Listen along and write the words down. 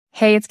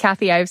Hey, it's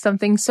Kathy. I have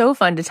something so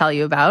fun to tell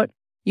you about.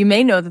 You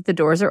may know that the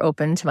doors are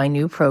open to my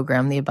new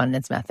program, The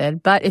Abundance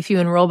Method, but if you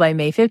enroll by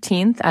May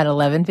 15th at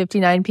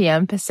 11:59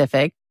 p.m.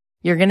 Pacific,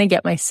 you're going to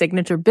get my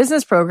signature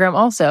business program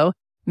also,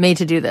 Made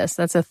to Do This.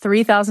 That's a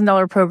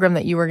 $3,000 program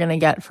that you are going to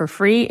get for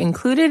free,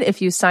 included if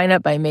you sign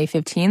up by May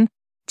 15th,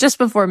 just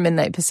before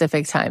midnight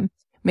Pacific time.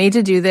 Made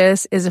to Do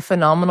This is a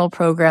phenomenal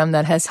program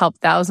that has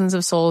helped thousands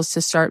of souls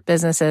to start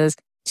businesses,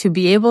 to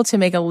be able to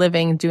make a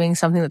living doing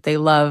something that they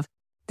love.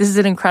 This is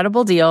an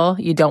incredible deal.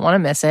 You don't want to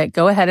miss it.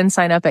 Go ahead and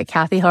sign up at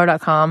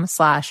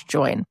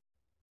kathyheller.com/join.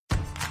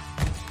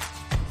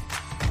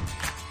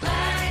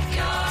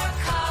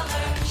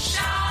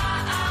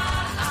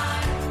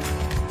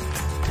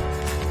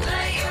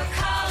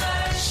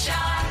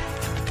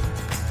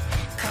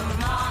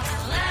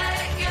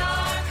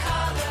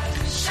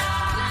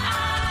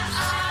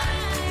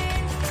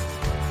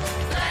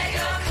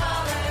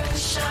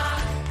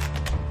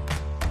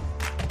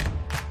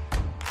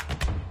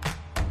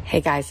 Hey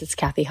guys, it's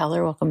Kathy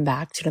Heller. Welcome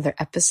back to another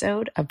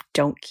episode of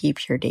Don't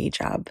Keep Your Day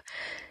Job.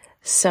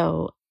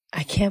 So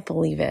I can't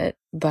believe it,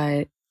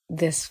 but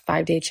this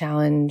 5-day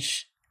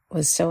challenge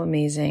was so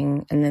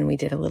amazing. And then we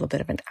did a little bit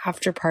of an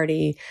after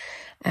party.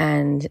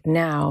 And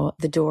now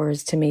the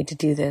doors to Made to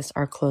Do This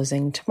are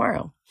closing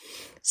tomorrow.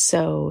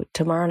 So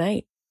tomorrow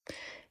night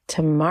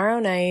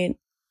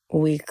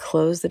we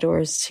close the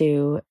doors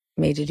to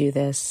Made to Do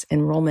This.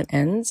 Enrollment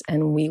ends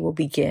and we will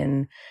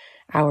begin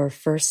our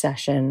first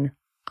session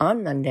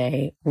on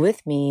Monday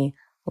with me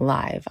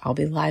live. I'll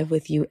be live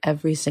with you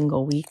every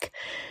single week,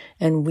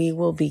 and we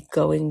will be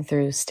going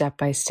through step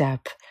by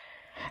step.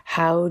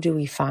 How do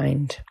we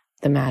find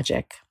the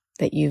magic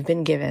that you've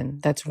been given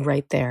that's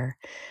right there?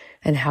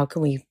 And how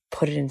can we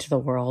put it into the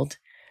world?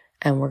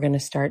 And we're going to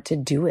start to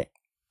do it.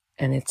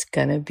 And it's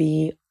going to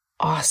be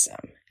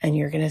awesome. And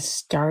you're going to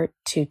start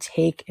to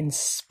take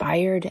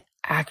inspired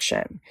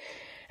action.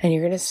 And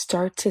you're going to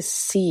start to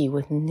see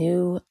with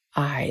new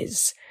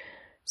eyes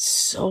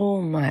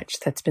so much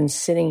that's been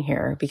sitting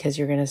here, because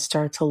you're going to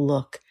start to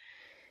look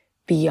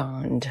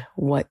beyond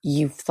what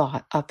you've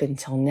thought up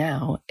until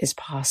now is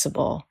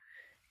possible.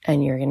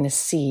 And you're going to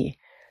see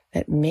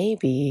that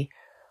maybe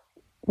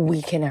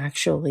we can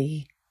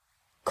actually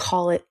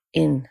call it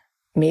in.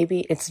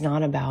 Maybe it's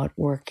not about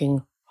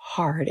working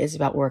hard. It's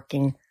about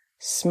working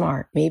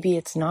smart. Maybe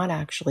it's not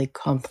actually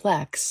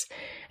complex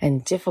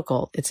and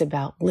difficult. It's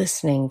about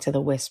listening to the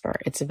whisper.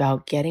 It's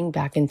about getting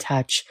back in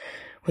touch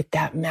with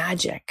that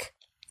magic.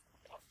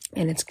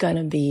 And it's going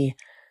to be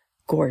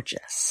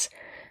gorgeous.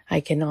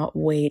 I cannot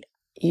wait.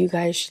 You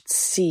guys should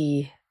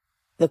see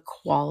the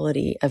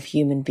quality of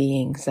human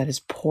beings that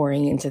is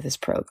pouring into this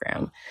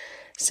program.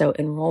 So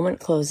enrollment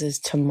closes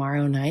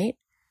tomorrow night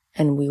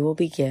and we will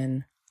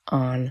begin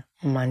on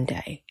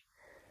Monday.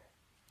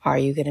 Are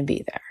you going to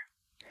be there?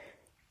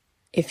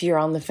 If you're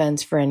on the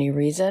fence for any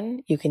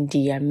reason, you can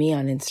DM me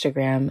on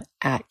Instagram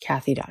at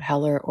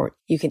kathy.heller, or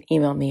you can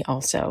email me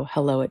also,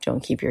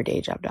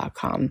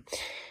 hello@don'tkeepyourdayjob.com.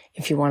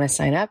 If you want to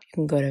sign up, you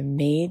can go to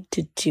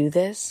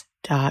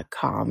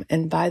madetodothis.com.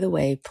 And by the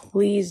way,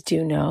 please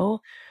do know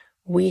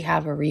we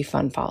have a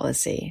refund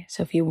policy.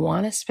 So if you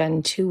want to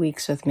spend 2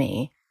 weeks with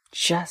me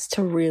just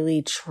to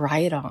really try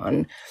it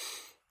on,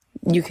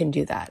 you can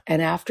do that.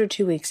 And after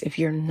 2 weeks, if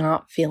you're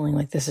not feeling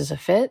like this is a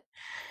fit,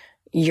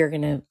 you're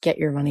going to get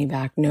your money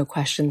back, no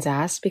questions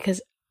asked,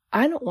 because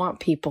I don't want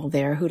people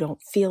there who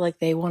don't feel like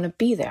they want to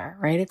be there,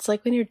 right? It's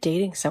like when you're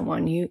dating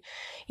someone, you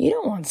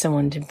don't want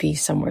someone to be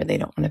somewhere they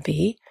don't want to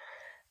be.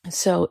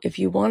 So if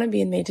you want to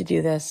be Made to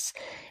Do This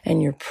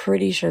and you're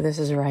pretty sure this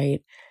is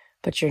right,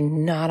 but you're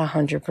not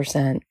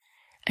 100%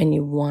 and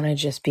you want to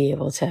just be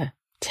able to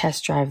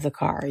test drive the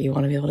car, you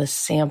want to be able to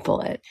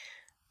sample it,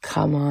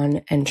 come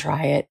on and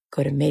try it.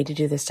 Go to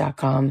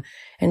madetodothis.com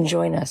and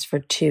join us for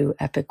 2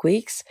 epic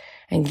weeks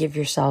and give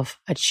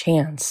yourself a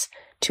chance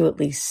to at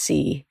least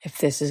see if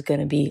this is going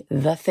to be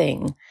the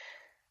thing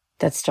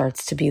that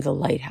starts to be the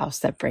lighthouse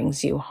that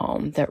brings you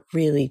home, that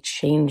really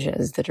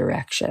changes the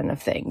direction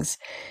of things.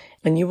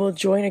 And you will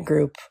join a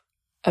group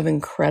of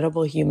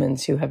incredible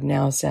humans who have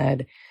now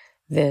said,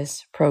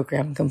 this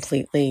program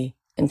completely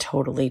and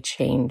totally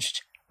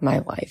changed my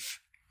life.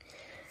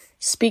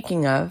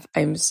 Speaking of,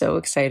 I'm so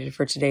excited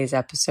for today's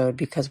episode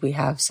because we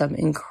have some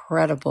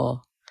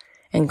incredible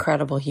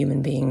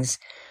human beings.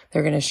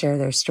 They're going to share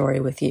their story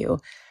with you.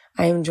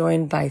 I am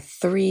joined by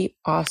 3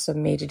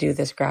 awesome Made to Do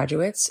This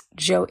graduates,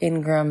 Jo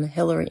Ingram,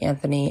 Hillary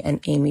Anthony, and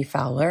Amy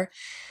Fowler.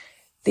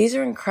 These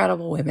are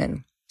incredible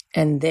women,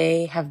 and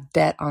they have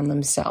bet on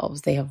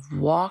themselves. They have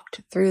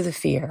walked through the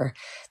fear.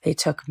 They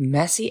took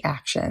messy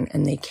action,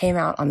 and they came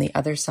out on the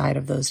other side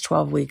of those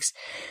 12 weeks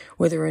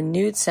with a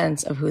renewed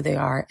sense of who they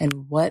are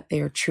and what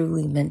they are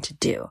truly meant to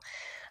do.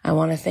 I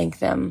want to thank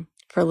them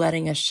for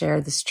letting us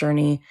share this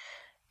journey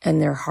and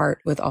their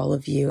heart with all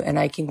of you. And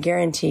I can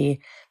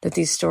guarantee that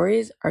these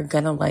stories are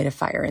going to light a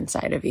fire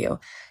inside of you.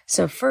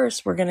 So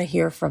first, we're going to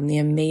hear from the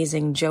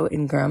amazing Jo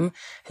Ingram,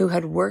 who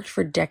had worked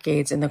for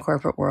decades in the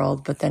corporate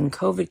world, but then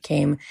COVID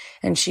came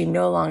and she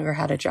no longer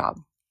had a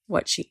job.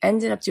 What she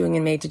ended up doing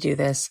and Made to Do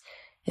This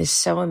is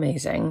so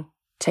amazing.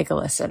 Take a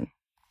listen.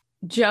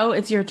 Jo,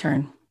 it's your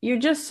turn. You're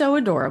just so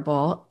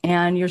adorable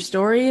and your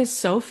story is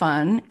so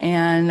fun.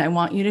 And I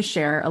want you to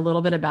share a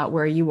little bit about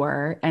where you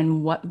were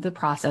and what the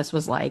process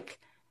was like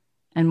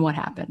and what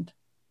happened.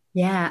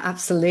 Yeah,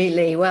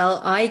 absolutely.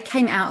 Well, I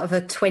came out of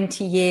a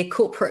 20-year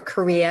corporate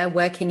career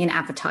working in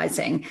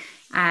advertising,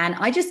 and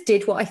I just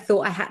did what I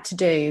thought I had to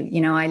do.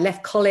 You know, I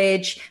left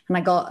college and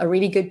I got a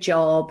really good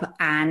job,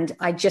 and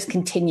I just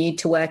continued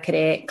to work at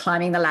it,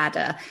 climbing the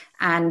ladder.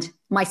 And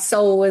my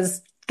soul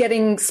was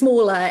getting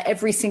smaller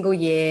every single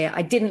year.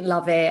 I didn't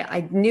love it.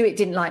 I knew it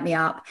didn't light me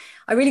up.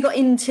 I really got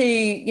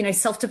into,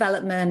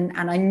 self-development,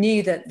 and I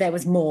knew that there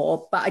was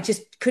more, but I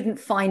just couldn't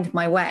find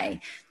my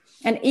way.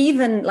 And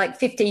even like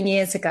 15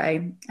 years ago,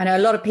 I know a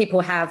lot of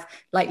people have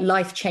like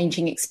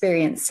life-changing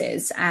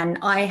experiences. And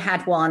I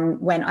had one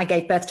when I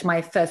gave birth to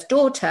my first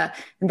daughter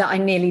and that I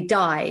nearly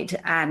died.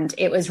 And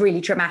it was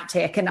really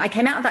dramatic. And I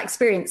came out of that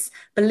experience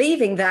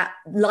believing that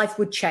life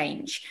would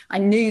change. I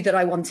knew that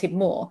I wanted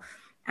more.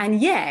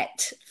 And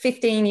yet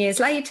 15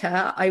 years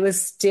later, I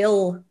was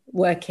still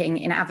working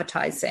in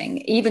advertising,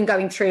 even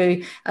going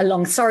through a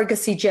long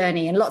surrogacy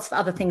journey and lots of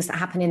other things that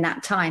happened in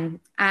that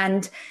time.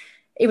 And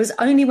it was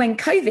only when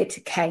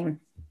COVID came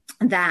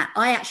that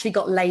I actually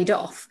got laid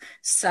off.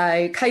 So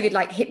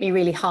COVID hit me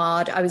really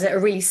hard. I was at a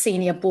really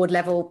senior board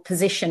level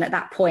position at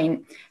that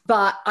point,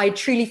 but I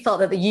truly felt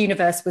that the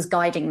universe was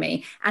guiding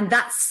me. And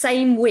that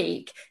same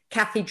week,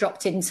 Kathy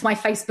dropped into my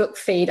Facebook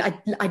feed.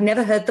 I'd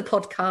never heard the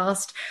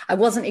podcast. I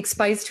wasn't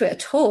exposed to it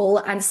at all.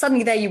 And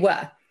suddenly there you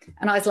were.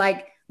 And I was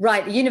like,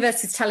 right, the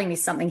universe is telling me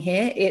something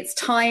here. It's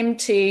time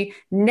to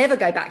never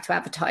go back to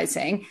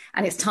advertising,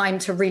 and it's time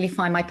to really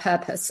find my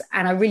purpose.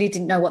 And I really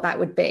didn't know what that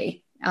would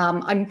be.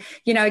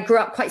 I grew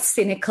up quite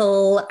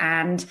cynical,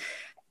 and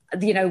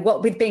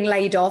what with being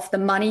laid off, the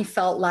money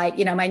felt like,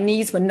 my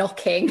knees were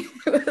knocking.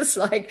 It was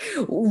like,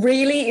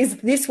 really, is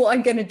this what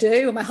I'm going to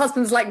do? And my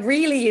husband's like,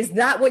 really, is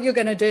that what you're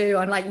going to do?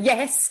 I'm like,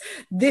 yes,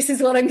 this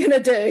is what I'm going to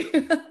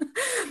do.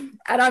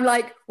 And I'm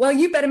like, well,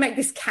 you better make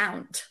this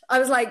count. I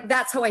was like,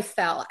 that's how I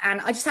felt.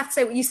 And I just have to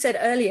say what you said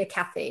earlier,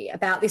 Kathy,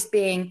 about this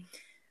being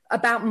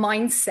about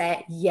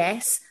mindset,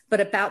 yes,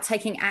 but about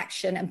taking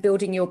action and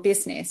building your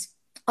business.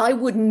 I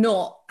would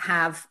not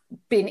have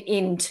been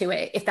into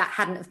it if that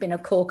hadn't have been a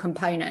core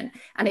component.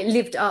 And it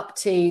lived up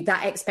to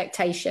that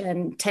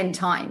expectation 10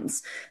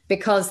 times,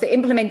 because the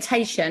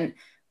implementation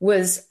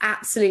was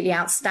absolutely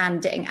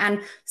outstanding.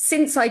 And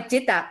since I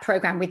did that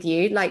program with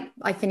you,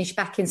 I finished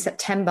back in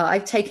September,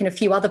 I've taken a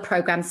few other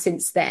programs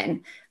since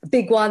then,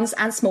 big ones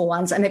and small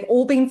ones, and they've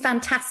all been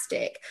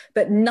fantastic,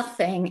 but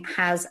nothing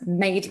has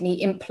made me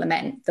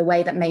implement the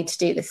way that Made to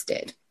Do This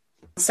did.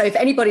 So if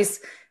anybody's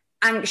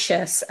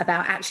anxious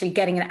about actually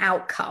getting an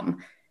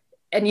outcome,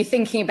 and you're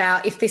thinking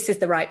about if this is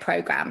the right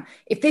program,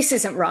 if this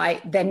isn't right,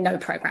 then no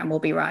program will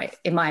be right,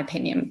 in my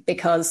opinion,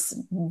 because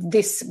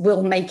this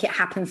will make it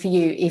happen for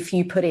you if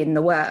you put in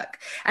the work.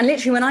 And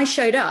literally when I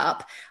showed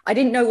up, I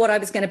didn't know what I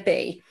was going to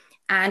be.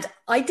 And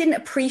I didn't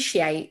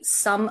appreciate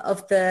some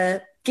of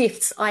the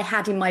gifts I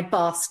had in my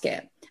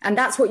basket. And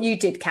that's what you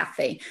did,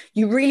 Kathy.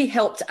 You really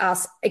helped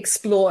us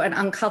explore and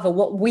uncover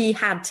what we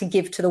had to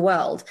give to the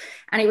world.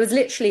 And it was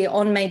literally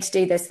on Made to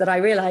Do This that I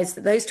realized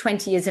that those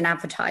 20 years in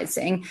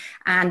advertising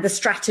and the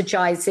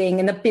strategizing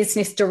and the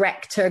business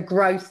director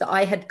growth that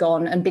I had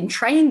gone and been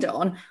trained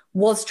on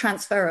was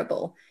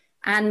transferable.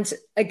 And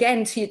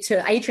again,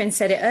 to Adrian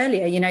said it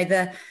earlier,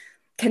 the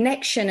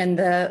connection and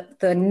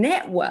the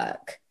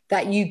network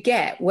that you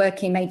get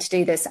working Made to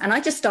Do This. And I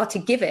just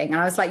started giving.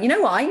 And I was like,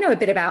 I know a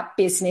bit about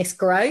business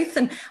growth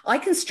and I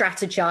can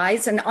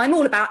strategize, and I'm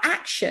all about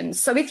action.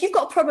 So if you've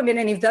got a problem in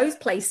any of those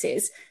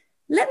places,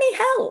 let me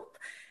help.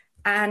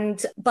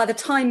 And by the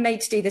time Made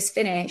to Do This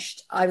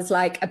finished, I was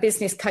like a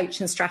business coach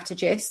and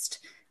strategist.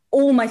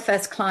 All my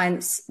first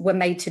clients were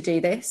Made to Do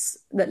This,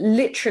 that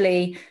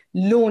literally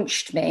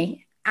launched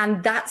me.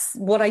 And that's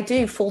what I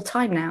do full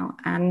time now.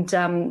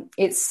 And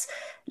it's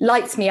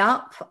lights me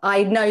up.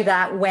 I know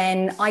that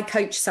when I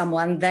coach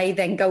someone, they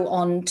then go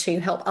on to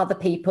help other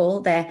people.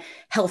 They're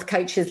health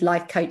coaches,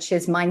 life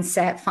coaches,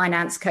 mindset,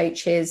 finance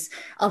coaches,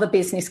 other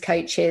business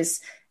coaches.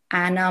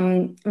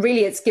 And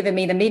really, it's given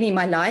me the meaning of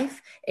my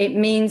life. It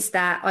means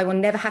that I will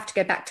never have to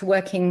go back to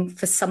working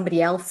for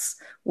somebody else,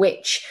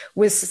 which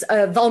was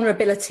a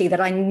vulnerability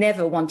that I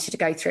never wanted to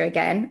go through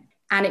again.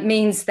 And it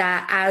means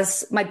that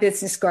as my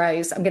business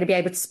grows, I'm going to be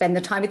able to spend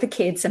the time with the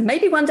kids and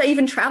maybe one day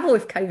even travel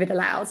if COVID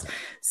allows.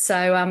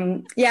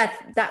 So,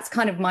 that's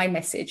kind of my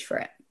message for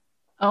it.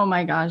 Oh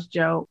my gosh,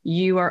 Jo,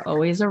 you are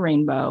always a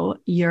rainbow.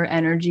 Your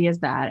energy is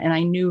that. And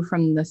I knew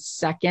from the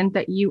second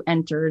that you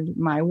entered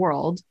my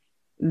world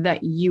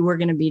that you were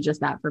going to be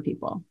just that for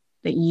people,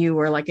 that you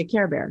were like a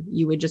Care Bear.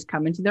 You would just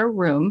come into their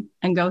room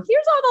and go,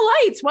 here's all the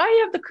lights. Why do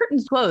you have the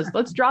curtains closed?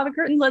 Let's draw the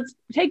curtains. Let's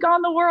take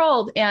on the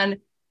world. And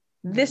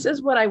this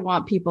is what I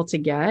want people to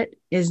get,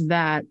 is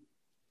that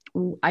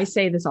I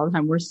say this all the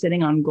time. We're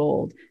sitting on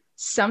gold.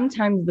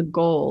 Sometimes the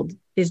gold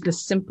is the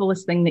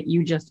simplest thing that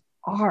you just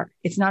are.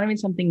 It's not even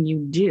something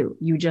you do.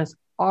 You just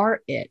are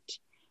it,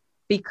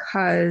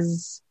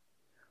 because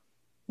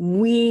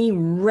we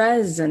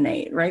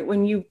resonate, right?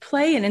 When you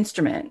play an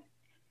instrument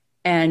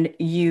and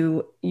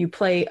you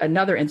play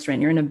another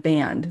instrument, you're in a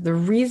band. The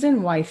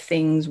reason why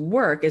things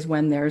work is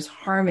when there's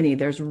harmony,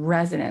 there's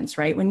resonance,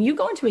 right? When you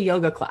go into a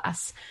yoga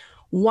class,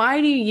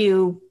 why do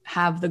you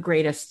have the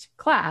greatest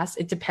class?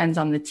 It depends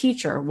on the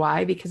teacher.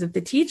 Why? Because if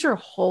the teacher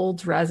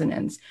holds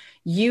resonance,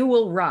 you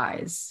will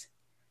rise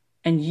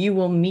and you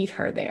will meet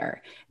her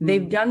there.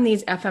 They've done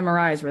these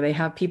fMRIs where they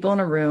have people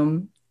in a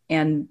room,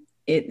 and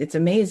it's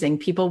amazing.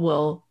 People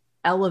will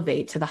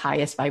elevate to the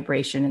highest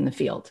vibration in the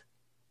field.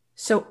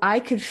 So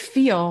I could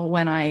feel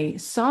when I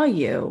saw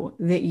you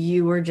that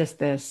you were just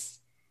this,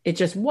 it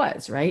just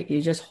was, right?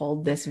 You just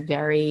hold this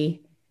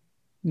very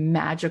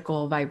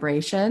magical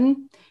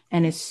vibration.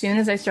 And as soon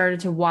as I started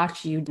to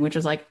watch you, which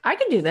was like, I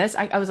can do this,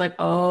 I was like,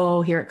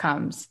 oh, here it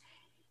comes.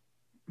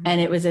 And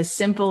it was as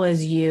simple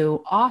as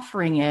you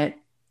offering it,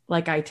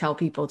 like I tell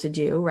people to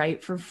do,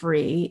 right? For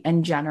free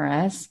and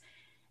generous.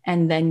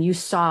 And then you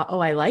saw, oh,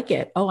 I like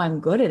it. Oh,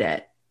 I'm good at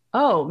it.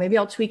 Oh, maybe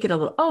I'll tweak it a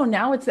little. Oh,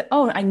 now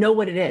I know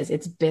what it is.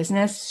 It's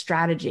business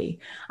strategy.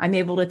 I'm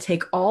able to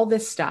take all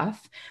this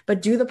stuff,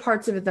 but do the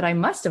parts of it that I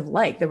must have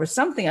liked. There was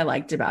something I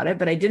liked about it,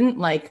 but I didn't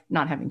like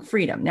not having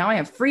freedom. Now I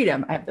have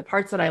freedom. I have the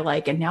parts that I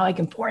like, and now I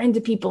can pour into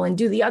people and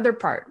do the other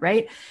part,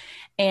 right?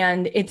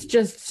 And it's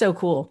just so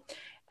cool.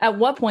 At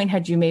what point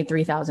had you made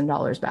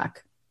 $3,000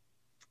 back?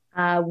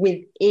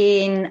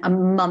 Within a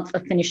month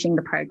of finishing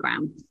the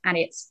program, and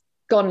it's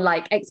gone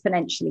like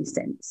exponentially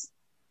since.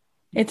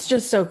 It's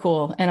just so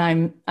cool.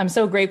 And I'm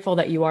so grateful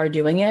that you are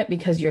doing it,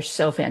 because you're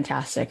so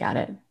fantastic at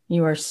it.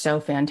 You are so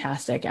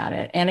fantastic at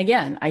it. And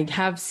again, I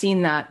have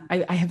seen that.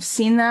 I have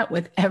seen that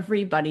with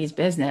everybody's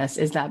business,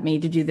 is that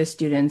made to do the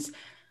students.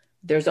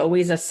 There's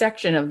always a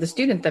section of the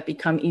student that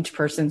become each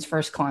person's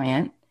first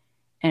client.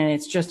 And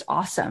it's just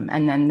awesome.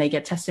 And then they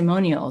get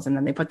testimonials, and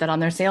then they put that on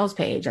their sales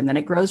page, and then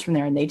it grows from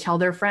there, and they tell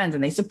their friends,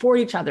 and they support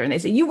each other, and they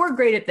say, you were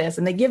great at this,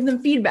 and they give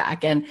them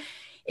feedback. And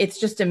it's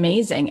just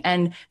amazing.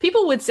 And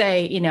people would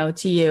say,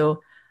 to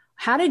you,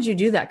 how did you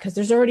do that? Because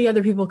there's already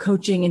other people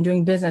coaching and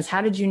doing business.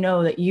 How did you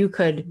know that you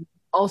could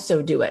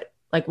also do it?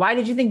 Like, why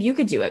did you think you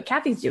could do it?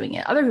 Kathy's doing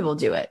it. Other people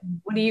do it.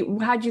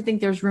 How do you think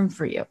there's room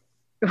for you?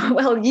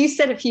 Well, you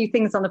said a few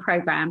things on the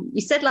program.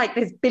 You said like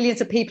there's billions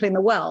of people in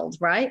the world,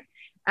 right?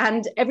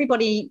 And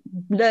everybody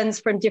learns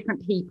from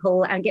different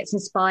people and gets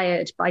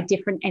inspired by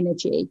different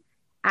energy.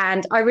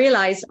 And I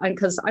realized,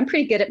 because I'm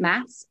pretty good at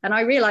maths, and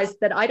I realized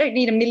that I don't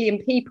need 1 million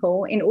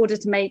people in order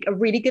to make a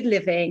really good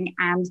living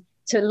and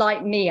to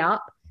light me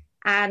up.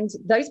 And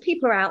those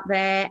people are out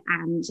there,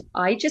 and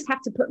I just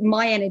have to put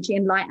my energy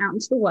and light out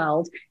into the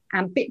world.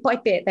 And bit by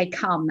bit, they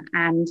come.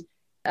 And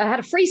I had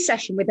a free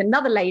session with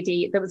another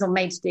lady that was on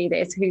Made to Do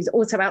This, who's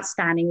also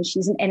outstanding.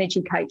 She's an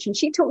energy coach. And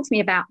she talked to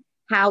me about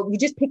how you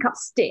just pick up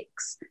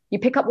sticks. You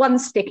pick up one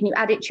stick and you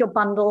add it to your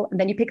bundle, and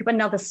then you pick up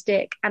another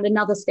stick and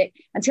another stick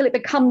until it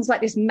becomes like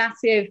this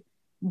massive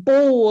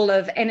ball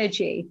of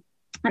energy.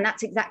 And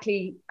that's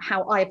exactly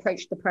how I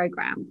approached the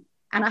program.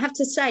 And I have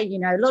to say,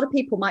 a lot of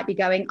people might be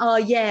going, oh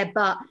yeah,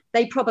 but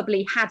they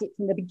probably had it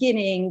from the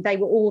beginning. They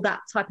were all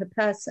that type of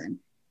person.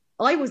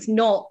 I was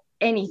not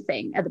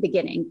anything at the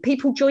beginning.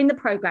 People join the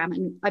program,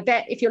 and I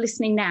bet if you're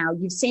listening now,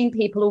 you've seen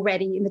people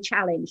already in the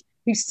challenge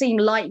who seem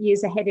light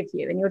years ahead of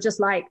you. And you're just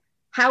like,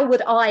 how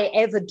would I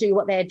ever do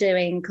what they're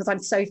doing? Because I'm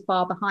so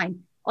far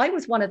behind. I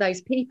was one of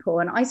those people.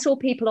 And I saw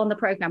people on the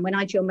program when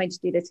I joined Made to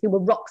Do This who were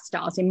rock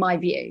stars in my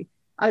view.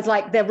 I was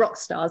like, they're rock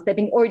stars. They've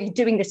been already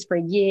doing this for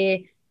a year.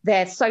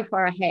 They're so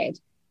far ahead.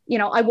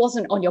 I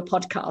wasn't on your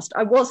podcast.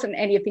 I wasn't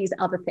any of these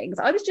other things.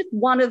 I was just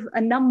one of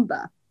a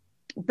number.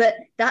 But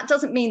that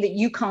doesn't mean that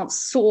you can't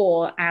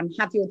soar and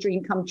have your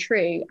dream come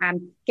true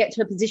and get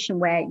to a position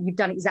where you've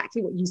done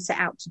exactly what you set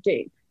out to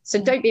do.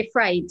 So don't be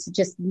afraid to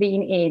just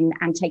lean in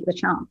and take the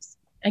chance.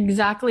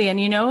 Exactly.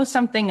 And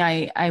something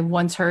I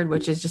once heard,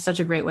 which is just such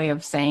a great way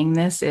of saying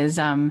this, is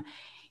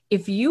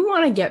if you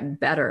want to get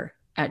better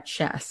at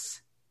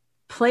chess,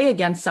 play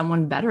against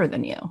someone better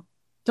than you.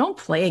 Don't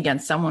play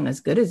against someone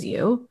as good as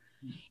you.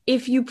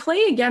 If you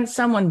play against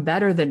someone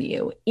better than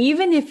you,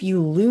 even if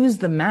you lose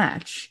the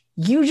match,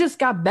 you just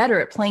got better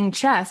at playing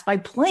chess by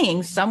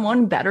playing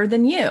someone better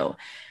than you.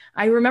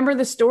 I remember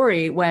the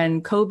story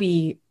when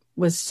Kobe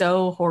was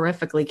so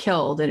horrifically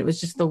killed, and it was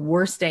just the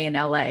worst day in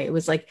LA. It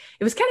was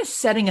kind of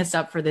setting us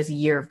up for this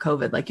year of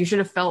COVID. Like, you should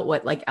have felt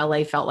what like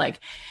LA felt like.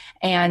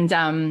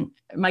 And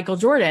Michael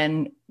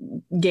Jordan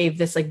gave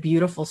this like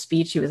beautiful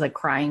speech. He was like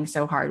crying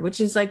so hard,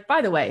 which is like,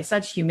 by the way,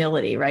 such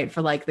humility, right?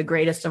 For like the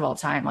greatest of all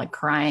time, like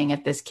crying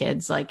at this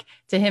kid's, like,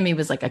 to him, he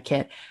was like a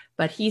kid.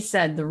 But he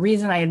said, the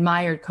reason I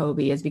admired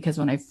Kobe is because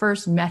when I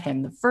first met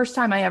him, the first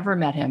time I ever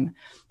met him,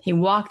 he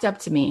walked up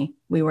to me.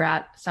 We were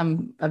at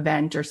some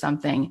event or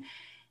something.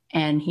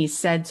 And he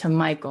said to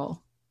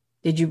Michael,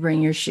 did you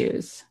bring your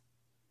shoes?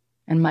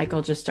 And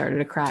Michael just started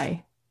to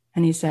cry.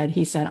 And he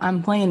said,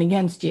 I'm playing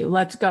against you.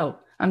 Let's go.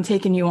 I'm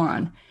taking you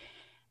on.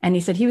 And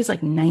he said he was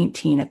like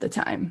 19 at the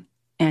time.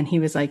 And he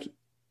was like,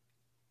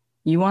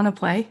 you want to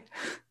play?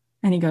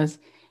 And he goes,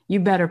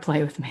 you better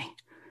play with me.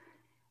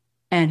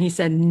 And he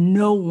said,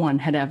 no one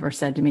had ever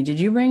said to me, did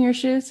you bring your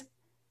shoes?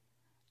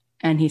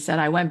 And he said,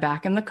 I went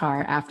back in the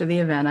car after the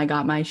event. I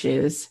got my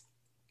shoes.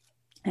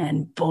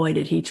 And boy,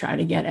 did he try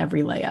to get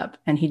every layup.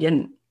 And he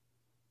didn't.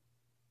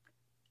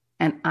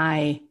 And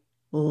I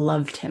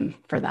loved him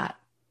for that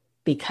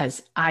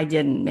because I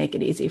didn't make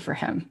it easy for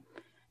him.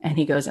 And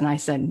he goes, and I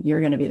said, you're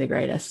going to be the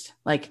greatest.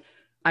 Like,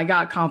 I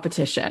got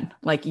competition.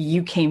 Like,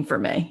 you came for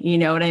me. You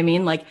know what I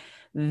mean? Like,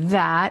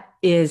 that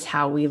is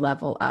how we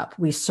level up.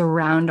 We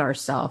surround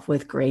ourselves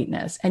with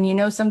greatness. And you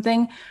know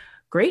something?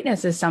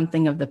 Greatness is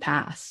something of the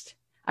past.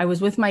 I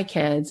was with my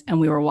kids and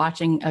we were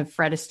watching an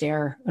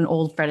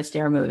old Fred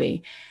Astaire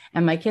movie.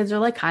 And my kids are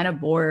like kind of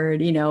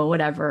bored, you know,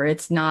 whatever.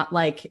 It's not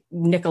like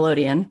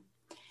Nickelodeon.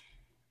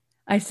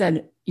 I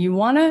said, you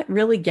want to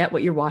really get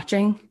what you're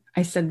watching?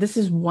 I said, this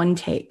is one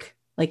take.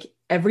 Like,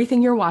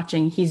 everything you're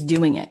watching, he's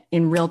doing it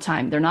in real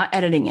time. They're not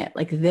editing it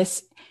like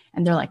this.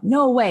 And they're like,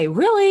 no way,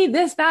 really?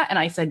 This, that? And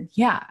I said,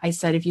 yeah. I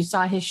said, if you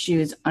saw his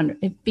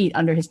feet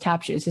under his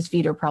tap shoes, his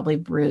feet are probably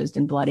bruised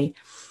and bloody.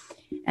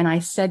 And I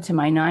said to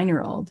my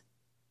 9-year-old,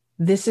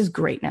 this is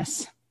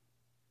greatness.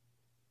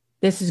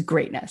 This is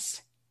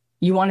greatness.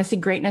 You want to see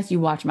greatness? You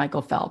watch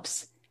Michael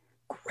Phelps.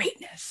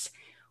 Greatness.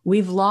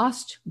 We've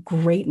lost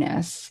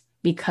greatness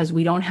because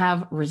we don't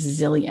have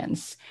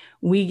resilience.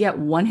 We get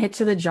one hit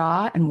to the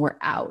jaw and we're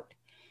out.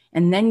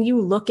 And then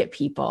you look at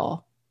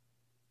people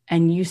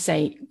and you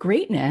say,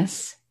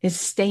 greatness is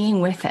staying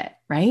with it,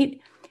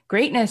 right?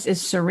 Greatness is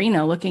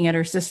Serena looking at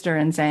her sister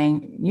and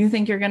saying, you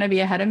think you're going to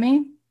be ahead of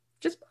me?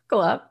 Just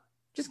buckle up.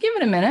 Just give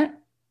it a minute.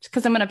 Just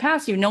because I'm going to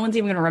pass you. No one's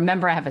even going to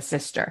remember I have a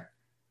sister.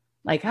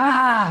 Like,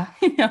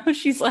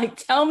 she's like,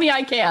 tell me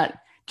I can't.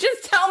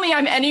 Just tell me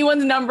I'm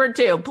anyone's number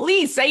 2.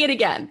 Please say it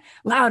again.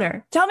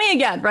 Louder. Tell me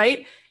again,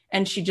 right?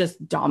 And she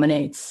just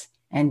dominates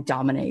and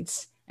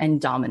dominates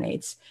and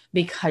dominates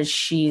because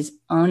she's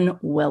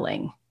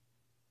unwilling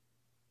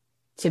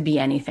to be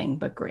anything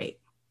but great.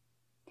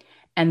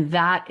 And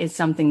that is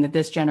something that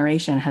this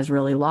generation has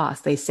really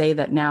lost. They say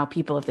that now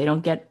people, if they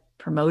don't get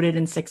promoted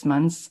in 6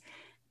 months,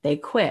 they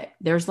quit.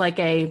 There's like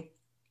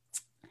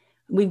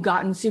we've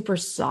gotten super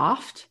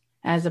soft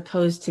as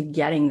opposed to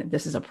getting that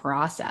this is a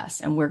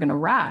process and we're going to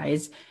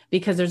rise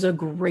because there's a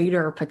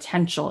greater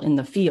potential in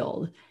the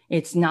field.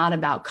 It's not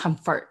about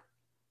comfort.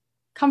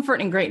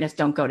 Comfort and greatness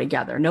don't go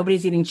together.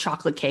 Nobody's eating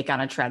chocolate cake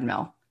on a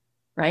treadmill,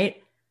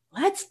 right?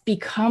 Let's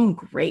become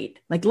great.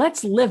 Like,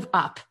 let's live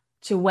up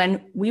to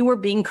when we were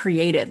being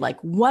created. Like,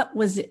 what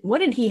was it? What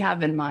did he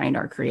have in mind,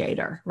 our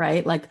creator,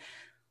 right? Like,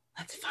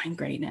 let's find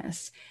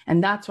greatness.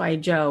 And that's why,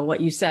 Joe,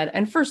 what you said,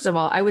 and first of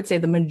all, I would say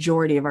the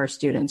majority of our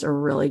students are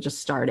really just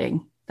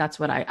starting. That's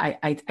what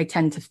I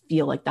tend to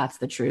feel like that's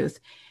the truth.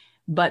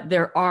 But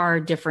there are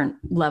different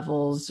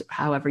levels,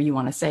 however you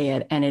want to say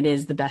it. And it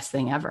is the best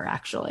thing ever,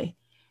 actually,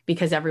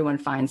 because everyone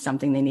finds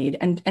something they need.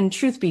 And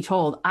truth be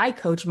told, I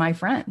coach my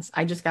friends.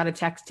 I just got a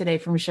text today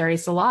from Sherry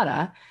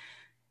Salata,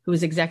 who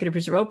is executive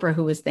producer of Oprah,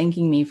 who was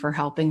thanking me for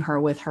helping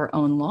her with her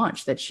own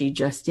launch that she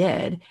just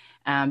did,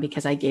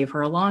 because I gave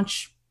her a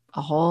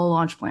whole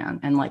launch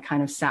plan and like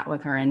kind of sat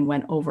with her and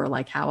went over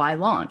like how I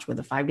launch with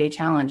a 5-day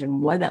challenge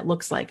and what that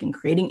looks like and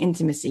creating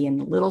intimacy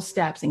and little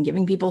steps and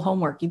giving people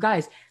homework. You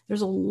guys,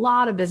 there's a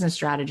lot of business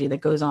strategy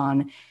that goes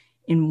on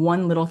in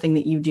one little thing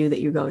that you do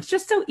that you go, it's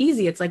just so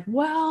easy. It's like,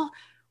 well,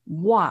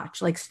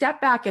 watch, like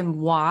step back and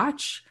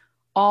watch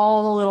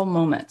all the little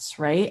moments,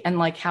 right? And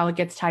like how it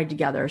gets tied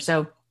together.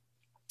 So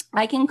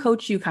I can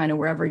coach you kind of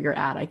wherever you're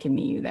at. I can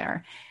meet you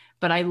there,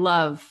 but I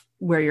love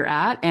where you're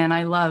at. And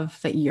I love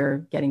that you're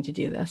getting to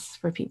do this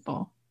for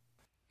people.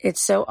 It's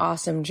so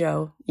awesome,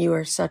 Joe. You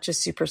are such a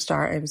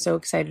superstar. I'm so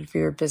excited for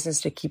your business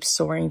to keep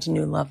soaring to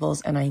new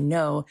levels. And I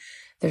know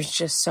there's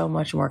just so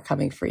much more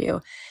coming for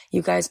you.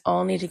 You guys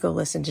all need to go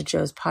listen to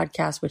Joe's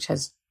podcast, which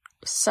has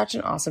such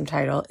an awesome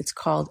title. It's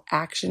called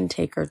Action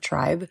Taker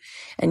Tribe.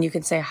 And you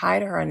can say hi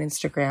to her on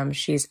Instagram.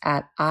 She's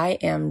at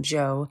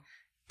IamJoe.Ingram.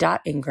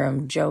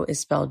 Joe is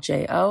spelled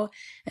J-O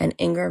and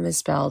Ingram is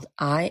spelled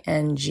I-N-G-R-A-M.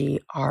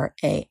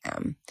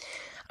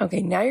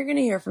 Okay, now you're going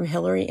to hear from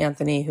Hillary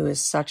Anthony, who is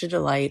such a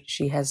delight.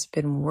 She has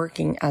been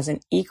working as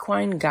an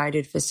equine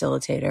guided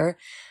facilitator,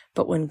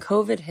 but when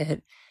COVID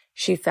hit,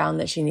 she found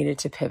that she needed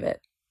to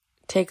pivot.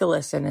 Take a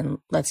listen and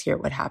let's hear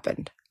what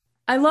happened.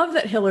 I love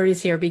that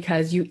Hillary's here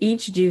because you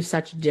each do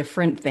such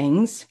different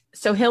things.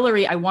 So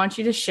Hillary, I want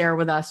you to share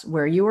with us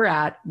where you were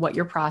at, what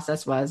your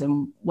process was,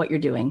 and what you're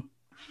doing.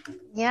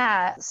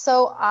 Yeah.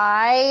 So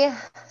I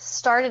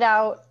started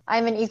out,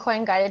 I'm an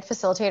equine guided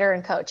facilitator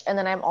and coach, and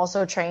then I'm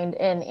also trained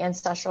in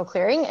ancestral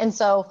clearing. And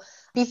so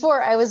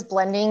before I was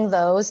blending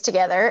those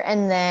together,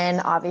 and then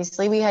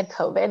obviously we had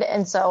COVID.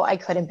 And so I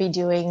couldn't be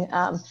doing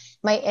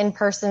my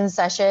in-person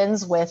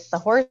sessions with the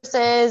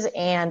horses,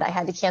 and I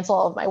had to cancel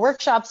all of my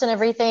workshops and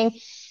everything.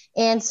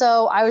 And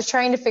so I was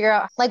trying to figure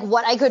out like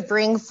what I could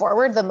bring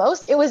forward the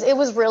most. It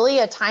was really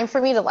a time for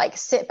me to like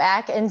sit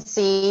back and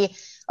see,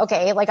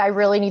 okay, like I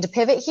really need to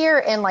pivot here.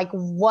 And like,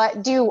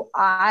 what do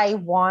I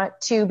want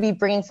to be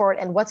bringing forward?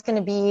 And what's going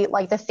to be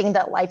like the thing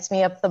that lights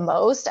me up the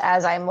most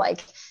as I'm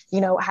like,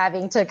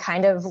 having to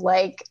kind of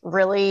like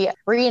really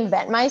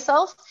reinvent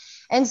myself.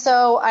 And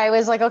so I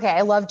was like, okay,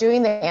 I love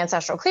doing the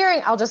ancestral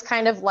clearing. I'll just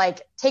kind of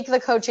like take the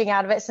coaching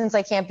out of it since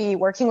I can't be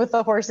working with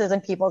the horses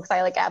and people, because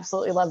I like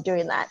absolutely love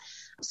doing that.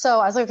 So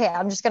I was like, okay,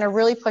 I'm just going to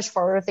really push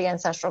forward with the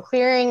ancestral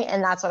clearing.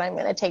 And that's what I'm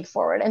going to take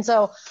forward. And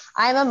so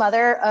I'm a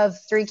mother of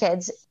 3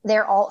 kids.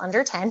 They're all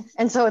under 10.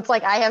 And so it's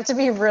like, I have to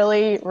be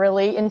really,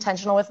 really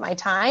intentional with my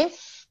time.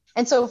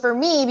 And so for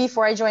me,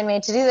 before I joined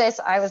Made to do this,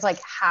 I was like,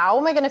 how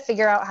am I going to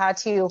figure out how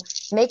to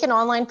make an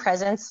online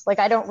presence? Like,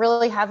 I don't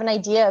really have an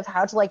idea of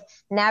how to like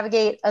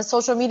navigate a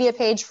social media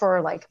page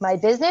for like my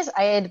business.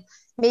 I had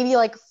maybe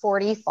like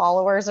 40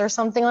 followers or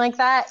something like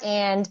that.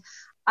 And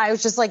I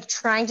was just like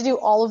trying to do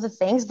all of the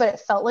things, but it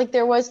felt like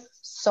there was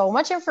so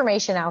much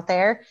information out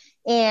there.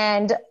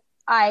 And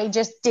I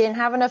just didn't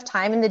have enough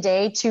time in the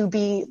day to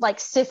be like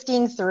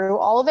sifting through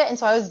all of it. And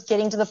so I was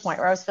getting to the point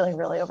where I was feeling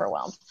really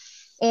overwhelmed.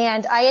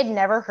 And I had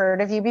never heard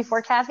of you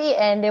before, Kathy.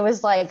 And it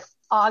was like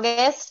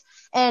August.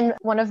 And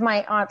one of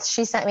my aunts,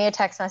 she sent me a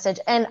text message,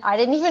 and I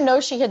didn't even know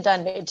she had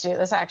done Made to do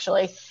this,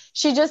 actually.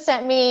 She just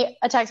sent me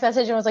a text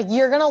message and was like,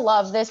 you're going to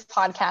love this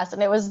podcast.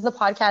 And it was the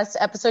podcast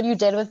episode you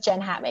did with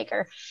Jen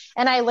Hatmaker.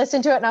 And I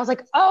listened to it and I was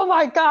like, oh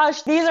my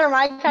gosh, these are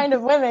my kind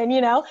of women,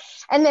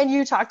 And then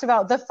you talked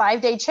about the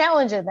 5-day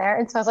challenge in there.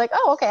 And so I was like,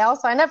 oh, okay, I'll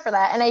sign up for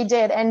that. And I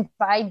did. And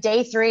by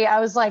day 3,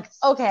 I was like,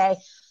 okay,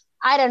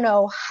 I don't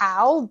know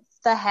how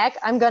the heck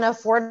I'm going to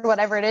afford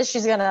whatever it is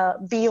she's going to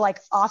be like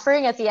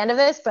offering at the end of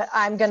this, but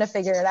I'm going to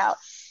figure it out.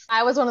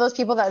 I was one of those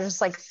people that was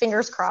just like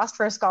fingers crossed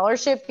for a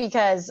scholarship,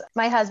 because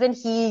my husband,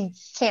 he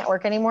can't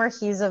work anymore.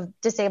 He's a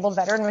disabled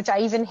veteran, which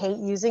I even hate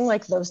using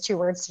like those 2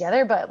 words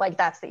together, but like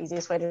that's the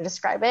easiest way to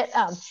describe it.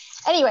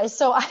 Anyway,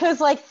 so I was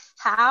like,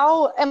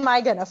 how am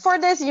I going to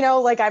afford this?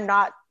 Like I'm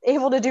not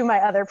able to do my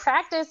other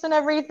practice and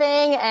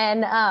everything.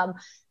 And,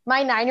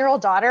 my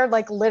 9-year-old daughter,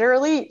 like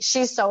literally,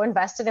 she's so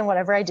invested in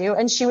whatever I do.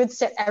 And she would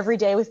sit every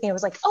day with me and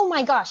was like, oh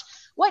my gosh,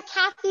 what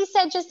Kathy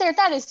said just there,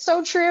 that is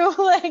so true.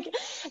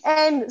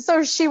 And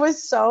so she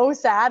was so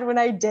sad when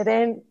I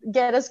didn't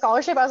get a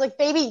scholarship. I was like,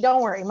 baby,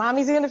 don't worry.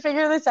 Mommy's going to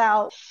figure this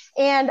out.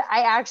 And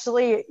I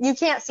actually, you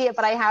can't see it,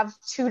 but I have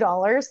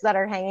 $2 that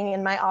are hanging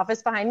in my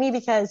office behind me,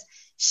 because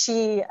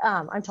she,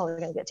 I'm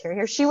totally going to get teary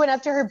here. She went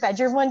up to her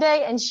bedroom one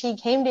day and she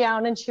came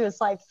down and she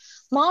was like,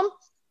 Mom,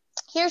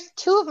 here's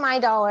 2 of my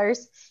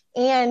dollars,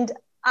 and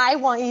I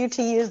want you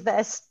to use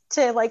this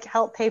to like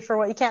help pay for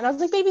what you can. And I was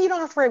like, baby, you don't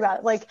have to worry about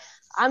it. Like,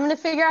 I'm going to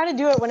figure out how to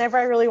do it whenever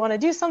I really want to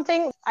do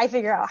something. I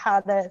figure out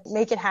how to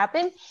make it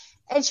happen.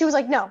 And she was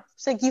like, no,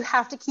 she's like, you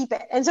have to keep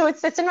it. And so it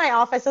sits in my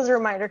office as a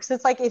reminder. Cause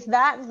it's like, if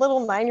that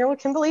little 9-year-old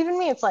can believe in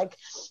me, it's like,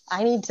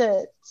 I need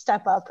to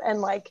step up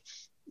and like,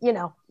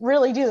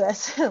 really do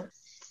this.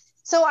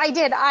 So I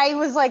did. I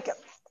was like,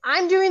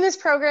 I'm doing this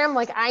program.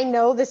 Like, I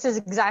know this is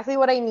exactly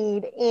what I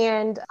need.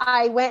 And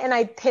I went and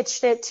I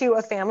pitched it to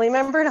a family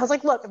member, and I was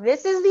like, look,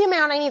 this is the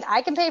amount I need.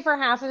 I can pay for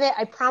half of it.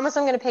 I promise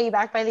I'm going to pay you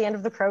back by the end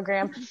of the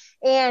program.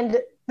 And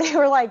they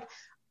were like,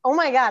 oh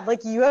my God,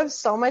 like you have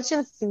so much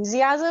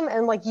enthusiasm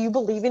and like you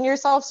believe in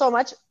yourself so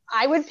much.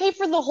 I would pay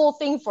for the whole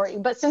thing for you.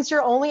 But since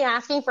you're only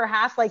asking for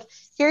half, like,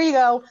 here you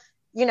go.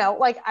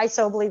 Like I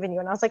so believe in you.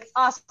 And I was like,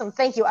 awesome.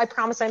 Thank you. I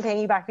promise I'm paying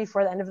you back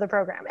before the end of the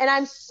program. And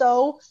I'm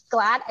so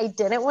glad I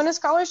didn't win a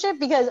scholarship,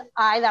 because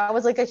that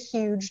was like a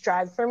huge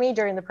drive for me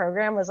during the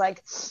program, was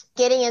like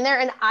getting in there.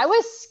 And I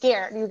was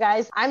scared, you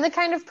guys. I'm the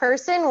kind of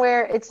person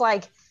where it's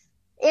like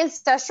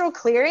ancestral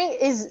clearing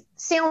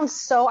sounds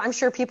so, I'm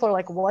sure people are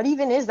like, what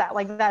even is that?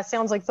 Like, that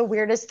sounds like the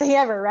weirdest thing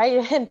ever.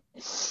 Right. And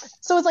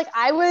so it's like,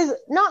 I was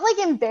not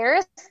like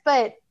embarrassed,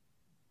 but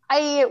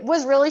I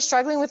was really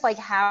struggling with like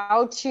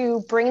how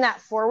to bring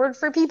that forward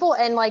for people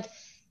and like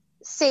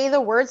say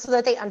the words so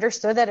that they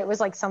understood that it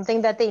was like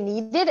something that they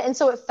needed. And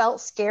so it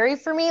felt scary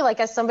for me, like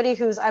as somebody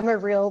I'm a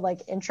real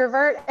like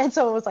introvert. And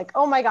so it was like,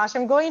 oh my gosh,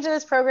 I'm going to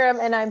this program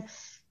and I'm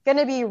going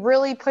to be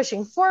really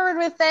pushing forward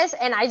with this.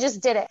 And I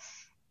just did it.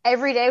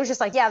 Every day was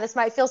just like, yeah, this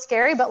might feel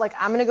scary, but like,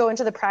 I'm going to go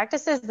into the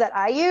practices that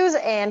I use,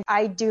 and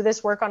I do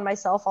this work on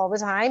myself all the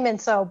time.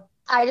 And so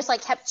I just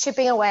like kept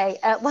chipping away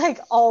at like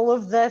all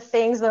of the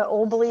things, the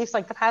old beliefs,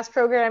 like the past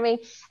programming,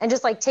 and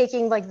just like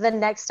taking like the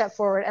next step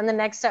forward and the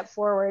next step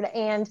forward.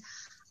 And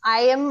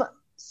I am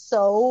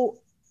so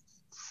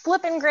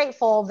flippin'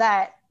 grateful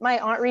that my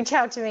aunt reached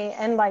out to me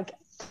and like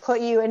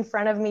put you in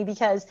front of me,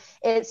 because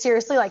it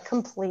seriously like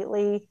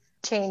completely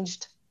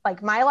changed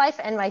like my life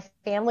and my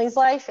family's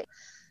life.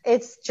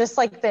 It's just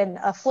like been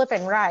a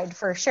flippin' ride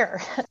for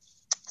sure.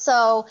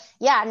 So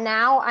yeah,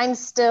 now I'm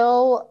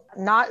still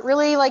not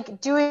really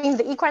like doing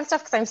the equine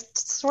stuff, because I'm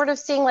sort of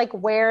seeing like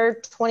where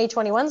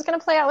 2021 is going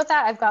to play out with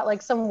that. I've got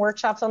like some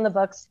workshops on the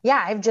books.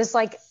 Yeah, I've just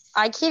like,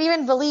 I can't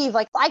even believe,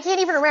 like, I can't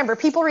even remember.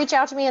 People reach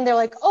out to me and they're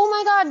like, oh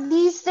my God,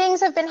 these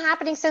things have been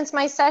happening since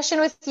my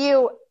session with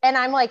you. And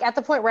I'm like at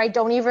the point where I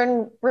don't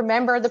even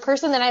remember the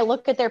person. Then I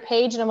look at their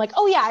page and I'm like,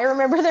 oh yeah, I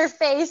remember their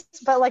face,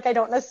 but like, I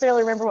don't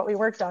necessarily remember what we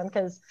worked on,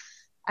 because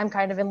I'm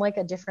kind of in like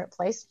a different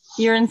place.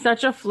 You're in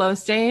such a flow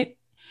state.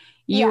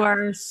 You Yeah.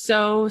 are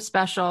so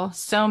special,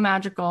 so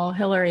magical,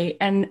 Hillary.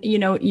 And, you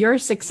know, your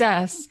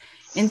success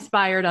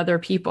inspired other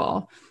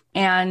people.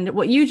 And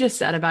what you just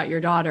said about your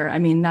daughter, I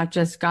mean, that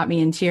just got me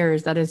in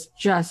tears. That is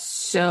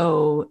just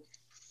so,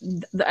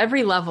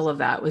 every level of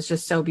that was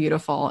just so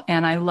beautiful.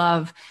 And I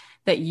love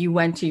that you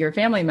went to your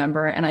family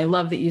member. And I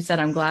love that you said,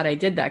 I'm glad I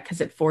did that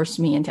because it forced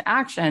me into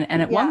action.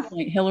 And at one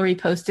point, Hillary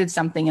posted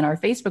something in our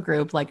Facebook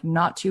group, like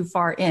not too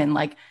far in,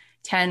 like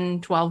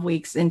 10, 12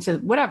 weeks into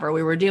whatever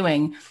we were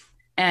doing.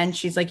 And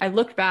she's like, I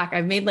looked back,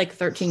 I've made like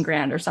 13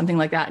 grand or something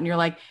like that. And you're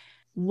like,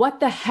 what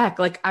the heck?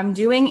 Like, I'm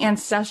doing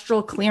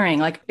ancestral clearing.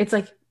 Like, it's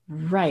like,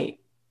 right.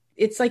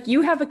 It's like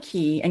you have a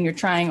key and you're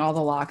trying all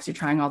the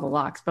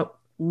locks, But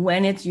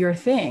when it's your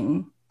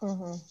thing,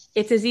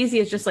 it's as easy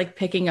as just like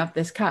picking up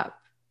this cup.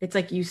 It's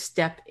like you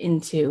step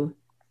into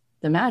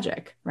the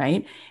magic,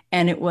 right?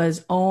 And it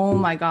was, oh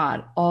my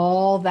God,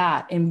 all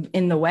that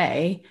in the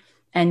way.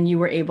 And you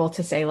were able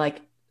to say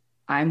like,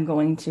 I'm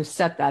going to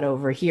set that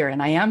over here.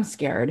 And I am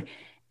scared.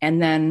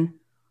 And then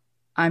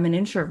I'm an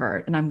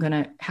introvert and I'm going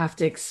to have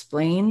to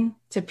explain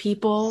to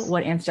people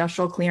what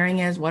ancestral clearing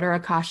is. What are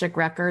Akashic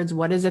records?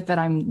 What is it that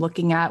I'm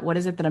looking at? What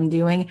is it that I'm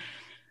doing?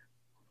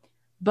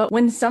 But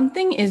when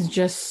something is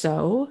just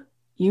so,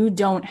 you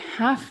don't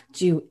have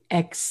to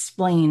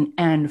explain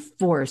and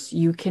force.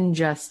 You can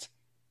just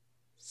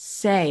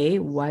say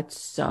what's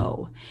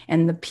so.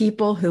 And the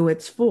people who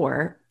it's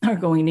for are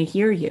going to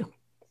hear you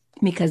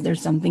because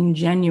there's something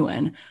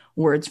genuine.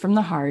 Words from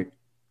the heart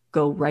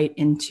go right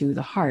into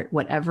the heart.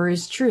 Whatever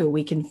is true,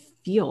 we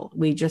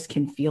just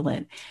can feel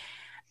it.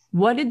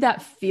 What did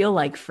that feel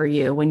like for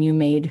you when you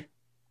made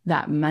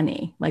that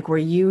money? Like, were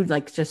you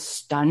like just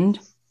stunned?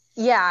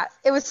 Yeah,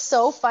 it was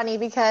so funny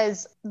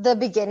because the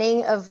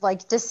beginning of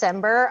like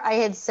December, I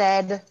had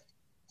said,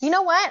 you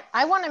know what?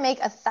 I want to make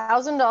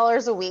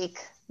 $1,000 a week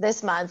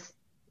this month,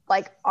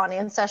 like on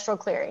ancestral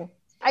clearing.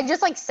 I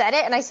just like said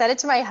it and I said it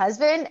to my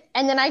husband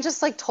and then I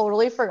just like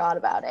totally forgot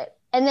about it.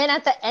 And then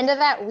at the end of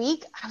that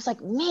week, I was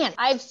like, man,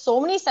 I have so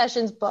many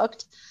sessions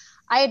booked.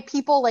 I had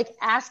people like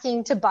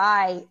asking to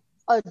buy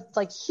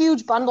like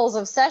huge bundles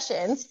of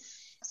sessions.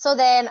 So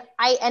then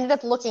I ended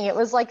up looking, it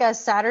was like a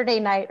Saturday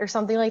night or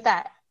something like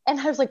that. And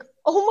I was like,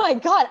 oh my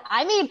God,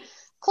 I made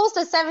close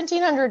to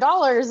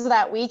 $1,700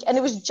 that week. And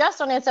it was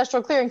just on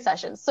ancestral clearing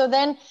sessions. So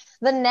then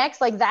the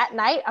next, like that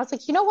night, I was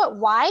like, you know what?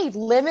 Why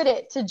limit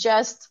it to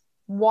just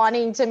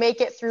wanting to make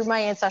it through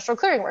my ancestral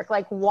clearing work?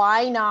 Like,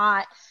 why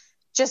not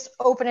just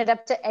open it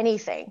up to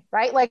anything,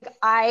 right? Like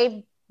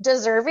I'm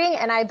deserving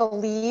and I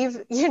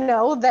believe, you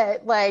know,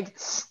 that like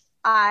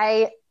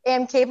I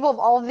am capable of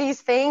all of these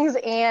things.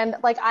 And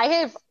like I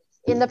have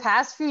in the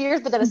past few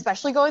years, but then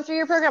especially going through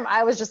your program,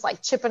 I was just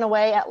like chipping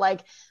away at like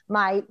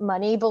my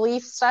money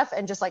belief stuff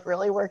and just like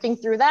really working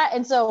through that.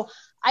 And so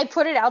I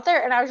put it out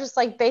there and I was just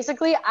like,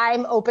 basically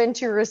I'm open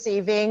to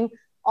receiving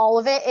all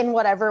of it in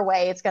whatever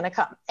way it's going to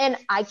come. And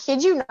I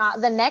kid you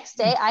not, the next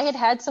day I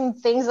had some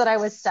things that I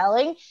was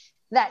selling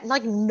that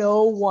like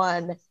no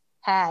one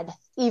had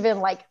even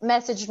like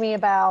messaged me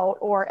about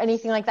or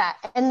anything like that.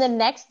 And the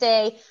next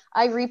day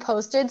I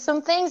reposted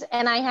some things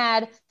and I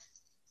had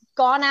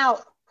gone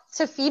out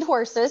to feed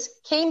horses,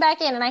 came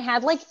back in and I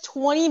had like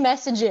 20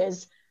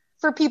 messages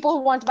for people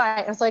who want to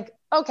buy it. I was like,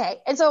 okay.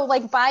 And so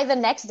like by the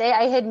next day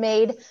I had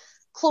made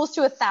close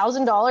to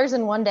 $1,000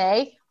 in one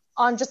day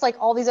on just like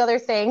all these other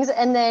things.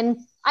 And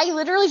then I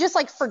literally just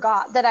like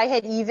forgot that I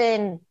had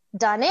even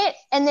done it.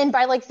 And then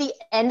by like the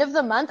end of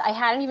the month, I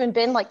hadn't even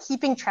been like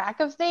keeping track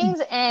of things.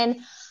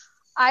 And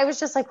I was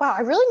just like, wow,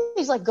 I really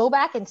need to like go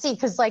back and see.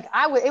 Cause like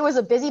it was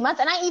a busy month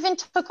and I even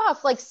took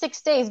off like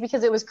 6 days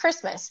because it was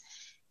Christmas.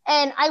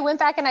 And I went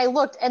back and I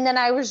looked and then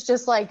I was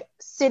just like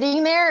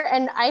sitting there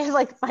and I had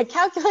like my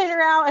calculator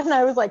out and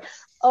I was like,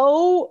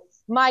 oh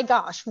my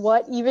gosh,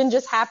 what even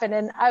just happened?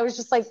 And I was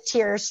just like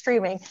tears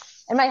streaming.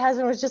 And my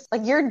husband was just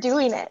like, you're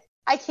doing it.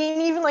 I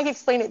can't even like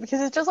explain it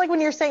because it's just like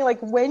when you're saying like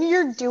when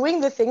you're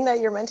doing the thing that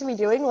you're meant to be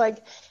doing, like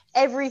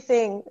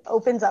everything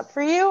opens up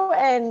for you.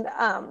 And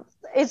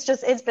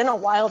it's been a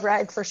wild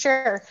ride for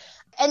sure.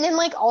 And then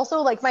like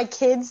also like my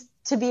kids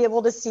to be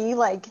able to see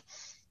like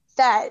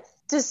that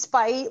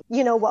despite,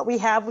 you know, what we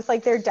have with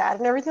like their dad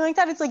and everything like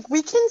that, it's like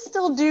we can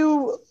still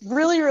do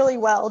really, really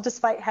well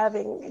despite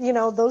having, you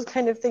know, those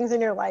kind of things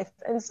in your life.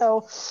 And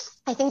so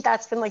I think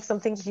that's been like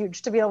something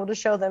huge to be able to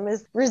show them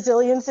is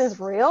resilience is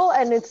real.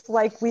 And it's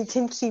like we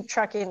can keep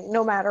trucking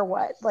no matter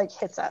what like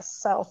hits us.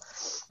 So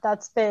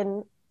that's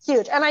been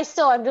huge. And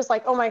I'm just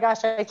like, oh my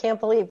gosh, I can't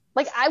believe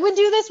like I would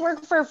do this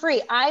work for free.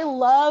 I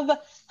love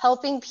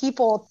helping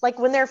people like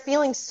when they're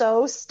feeling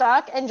so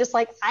stuck and just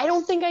like, I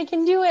don't think I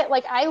can do it.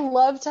 Like I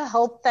love to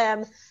help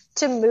them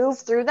to move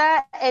through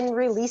that and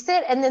release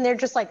it. And then they're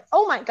just like,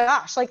 oh my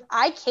gosh, like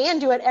I can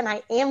do it and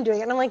I am doing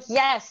it. And I'm like,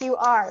 yes, you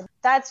are.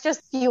 That's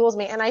just fuels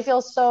me. And I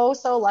feel so,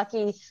 so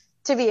lucky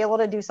to be able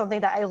to do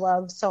something that I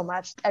love so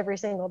much every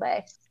single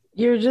day.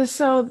 You're just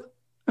so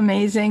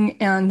amazing.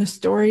 And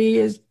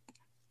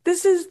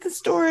this is the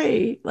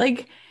story.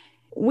 Like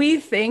we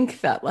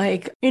think that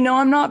like,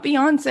 I'm not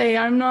Beyonce,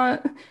 I'm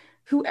not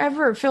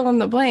whoever, fill in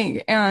the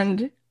blank.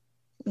 And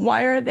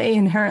why are they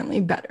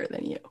inherently better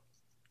than you?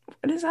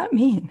 What does that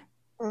mean?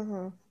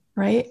 Mm-hmm.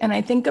 Right. And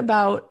I think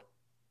about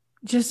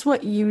just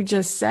what you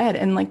just said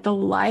and like the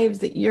lives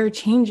that you're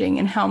changing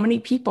and how many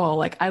people,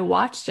 like I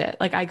watched it,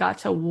 like I got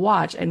to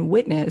watch and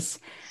witness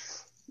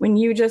when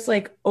you just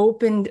like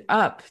opened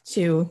up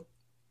to,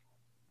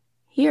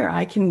 here,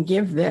 I can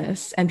give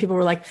this. And people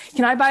were like,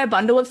 can I buy a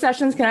bundle of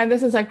sessions? Can I have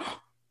this? It's like,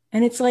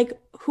 and it's like,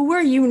 who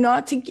are you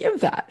not to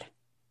give that?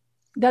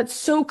 That's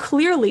so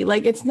clearly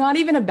like, it's not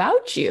even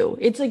about you.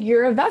 It's like,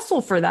 you're a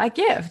vessel for that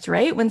gift,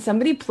 right? When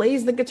somebody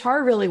plays the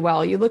guitar really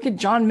well, you look at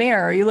John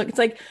Mayer, it's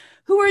like,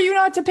 who are you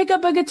not to pick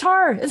up a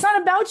guitar? It's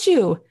not about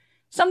you.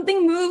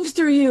 Something moves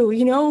through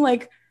you,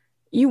 like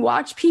you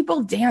watch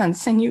people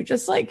dance and you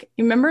just like,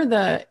 you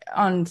remember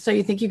So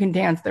You Think You Can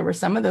Dance, there were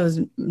some of those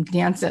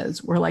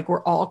dances where like,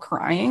 we're all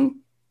crying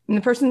and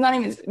the person's not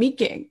even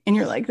speaking. And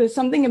you're like, there's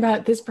something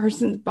about this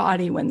person's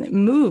body when it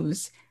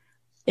moves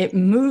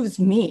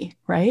me,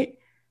 right?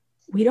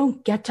 We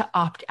don't get to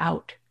opt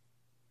out,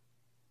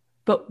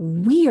 but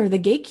we are the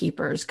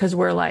gatekeepers because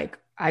we're like,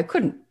 I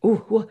couldn't.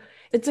 Ooh,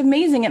 it's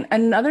amazing. And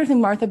another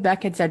thing Martha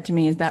Beck had said to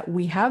me is that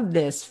we have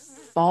this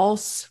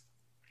false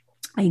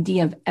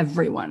idea of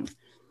everyone.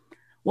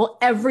 Well,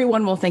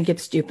 everyone will think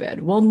it's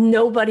stupid. Well,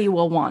 nobody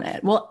will want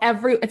it. Well,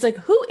 it's like,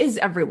 who is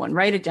everyone?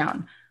 Write it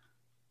down.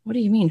 What do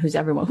you mean? Who's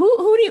everyone?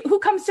 Who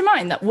comes to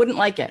mind that wouldn't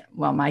like it?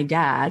 Well, my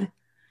dad,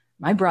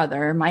 my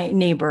brother, my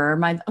neighbor,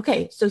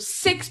 okay. So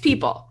 6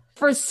 people.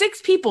 For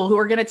 6 people who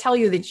are going to tell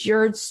you that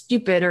you're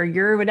stupid or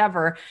you're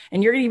whatever,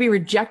 and you're going to be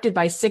rejected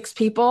by 6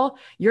 people,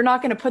 you're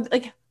not going to put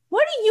like,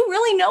 what do you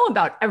really know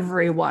about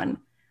everyone?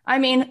 I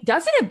mean,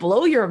 doesn't it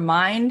blow your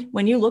mind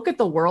when you look at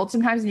the world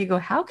sometimes and you go,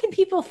 how can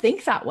people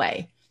think that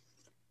way?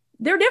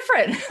 They're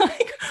different.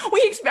 Like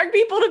we expect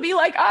people to be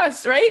like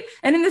us, right?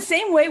 And in the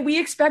same way, we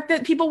expect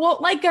that people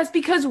won't like us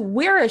because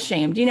we're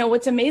ashamed.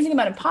 What's amazing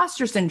about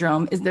imposter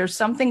syndrome is there's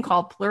something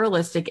called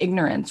pluralistic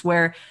ignorance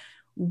where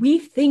we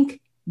think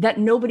that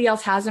nobody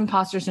else has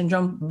imposter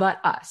syndrome but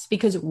us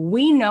because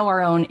we know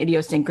our own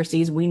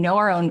idiosyncrasies. We know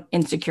our own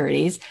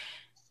insecurities.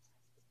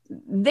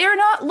 They're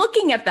not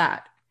looking at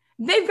that.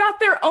 They've got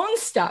their own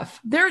stuff.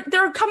 They're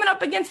coming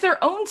up against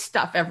their own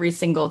stuff every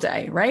single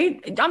day,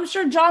 right? I'm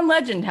sure John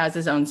Legend has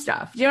his own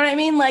stuff. Do you know what I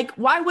mean? Like,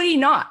 why would he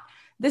not?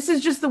 This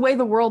is just the way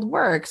the world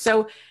works.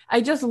 So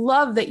I just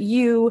love that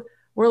you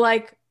were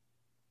like,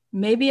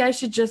 maybe I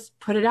should just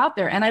put it out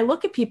there. And I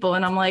look at people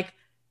and I'm like,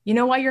 you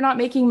know why you're not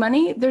making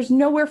money? There's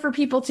nowhere for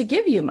people to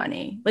give you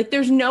money. Like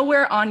there's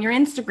nowhere on your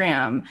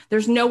Instagram.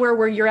 There's nowhere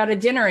where you're at a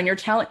dinner and you're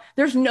telling,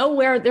 there's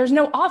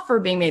no offer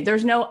being made.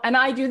 And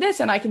I do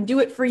this and I can do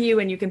it for you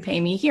and you can pay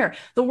me here.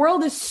 The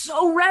world is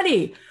so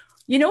ready.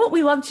 You know what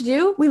we love to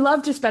do? We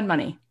love to spend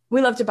money.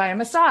 We love to buy a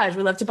massage.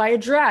 We love to buy a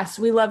dress.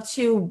 We love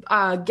to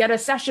get a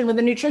session with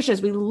a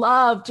nutritionist. We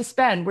love to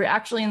spend. We're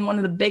actually in one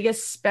of the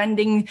biggest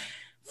spending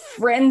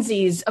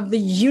frenzies of the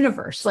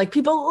universe. Like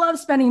people love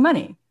spending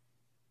money.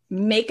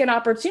 Make an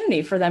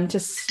opportunity for them to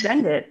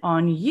spend it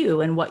on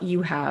you and what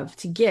you have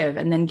to give,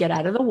 and then get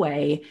out of the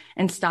way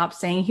and stop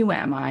saying, who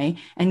am I?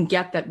 And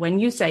get that when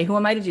you say, who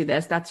am I to do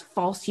this? That's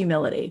false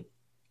humility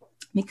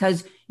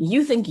because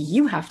you think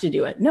you have to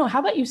do it. No, how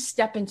about you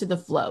step into the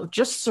flow?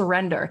 Just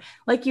surrender.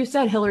 Like you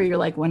said, Hillary, you're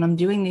like, when I'm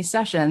doing these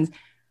sessions,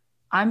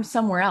 I'm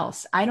somewhere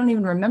else. I don't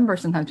even remember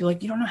sometimes. You're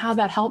like, you don't know how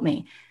that helped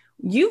me.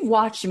 You've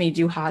watched me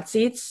do hot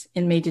seats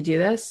in Made to Do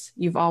This.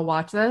 You've all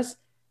watched this.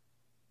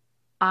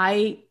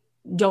 I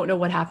don't know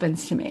what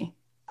happens to me.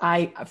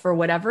 For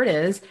whatever it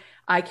is,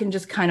 I can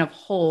just kind of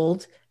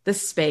hold the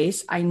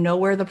space. I know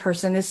where the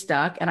person is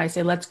stuck. And I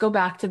say, let's go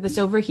back to this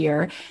over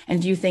here.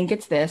 And do you think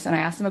it's this? And I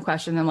ask them a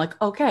question. And I'm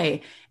like,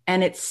 okay.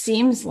 And it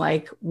seems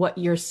like what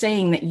you're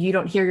saying that you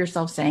don't hear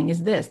yourself saying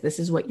is this. This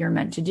is what you're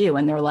meant to do.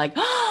 And they're like,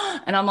 oh,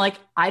 and I'm like,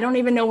 I don't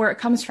even know where it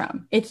comes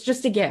from. It's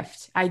just a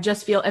gift. I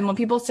just feel, and when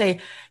people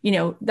say,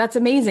 that's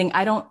amazing.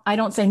 I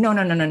don't say,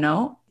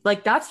 no.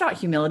 Like, that's not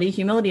humility.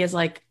 Humility is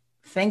like,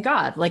 thank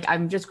God. Like,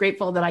 I'm just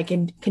grateful that I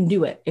can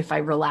do it if I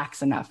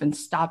relax enough and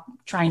stop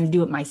trying to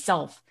do it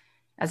myself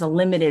as a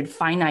limited,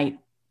 finite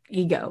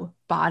ego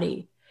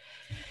body.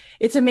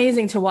 It's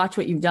amazing to watch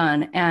what you've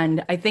done.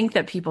 And I think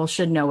that people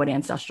should know what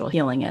ancestral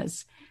healing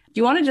is. Do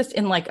you want to just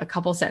in like a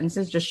couple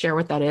sentences, just share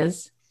what that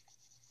is?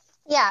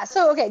 Yeah.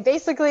 So, okay.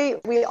 Basically,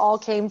 we all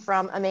came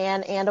from a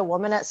man and a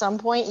woman at some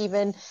point,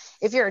 even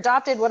if you're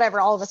adopted, whatever,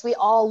 all of us, we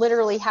all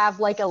literally have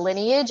like a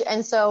lineage.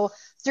 And so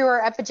through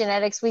our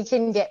epigenetics, we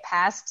can get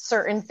past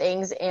certain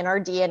things in our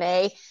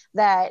DNA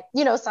that,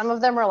 some of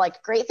them are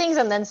like great things.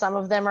 And then some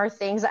of them are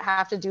things that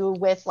have to do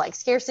with like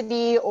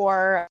scarcity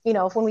or,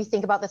 when we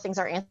think about the things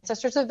our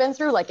ancestors have been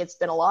through, like it's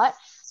been a lot.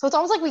 So it's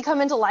almost like we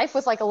come into life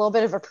with like a little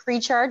bit of a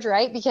pre-charge,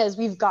 right? Because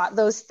we've got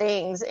those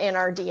things in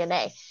our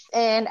DNA.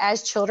 And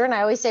as children,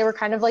 I always say we're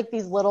kind of like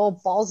these little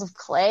balls of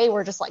clay.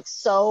 We're just like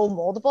so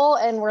moldable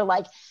and we're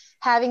like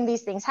having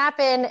these things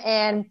happen.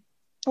 And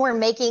we're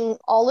making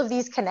all of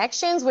these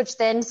connections, which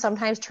then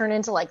sometimes turn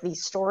into like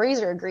these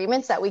stories or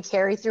agreements that we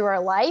carry through our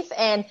life.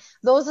 And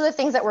those are the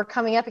things that we're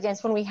coming up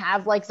against when we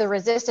have like the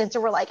resistance,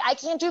 or we're like, I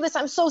can't do this,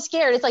 I'm so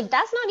scared. It's like,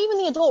 that's not even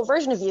the adult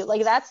version of you.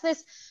 Like, that's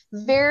this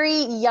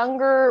very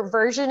younger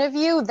version of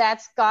you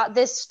that's got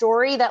this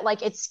story that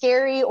like it's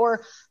scary,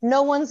 or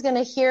no one's going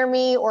to hear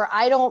me, or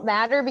I don't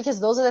matter,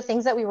 because those are the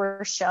things that we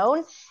were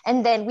shown.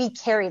 And then we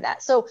carry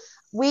that. So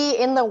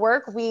in the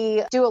work,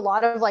 we do a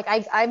lot of like,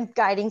 I'm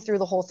guiding through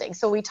the whole thing.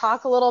 So we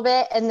talk a little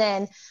bit, and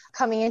then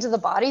coming into the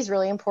body is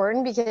really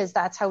important, because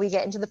that's how we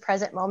get into the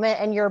present moment,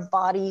 and your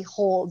body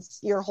holds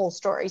your whole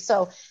story.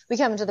 So we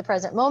come into the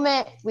present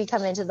moment, we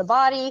come into the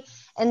body.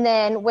 And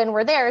then when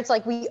we're there, it's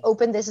like we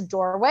open this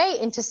doorway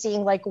into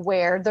seeing like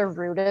where the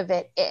root of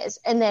it is.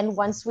 And then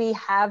once we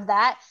have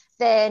that,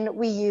 then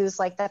we use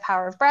like the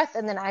power of breath.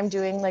 And then I'm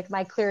doing like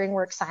my clearing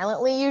work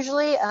silently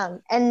usually.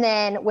 And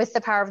then with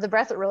the power of the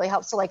breath, it really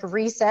helps to like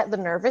reset the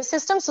nervous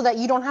system so that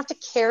you don't have to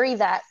carry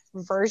that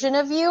version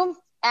of you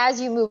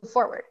as you move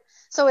forward.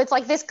 So it's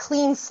like this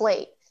clean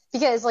slate,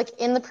 because like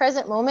in the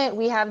present moment,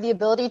 we have the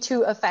ability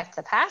to affect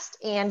the past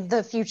and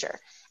the future.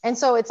 And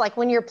so it's like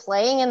when you're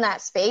playing in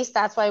that space,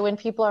 that's why when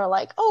people are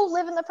like, oh,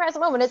 live in the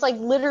present moment, it's like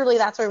literally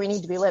that's where we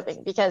need to be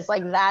living, because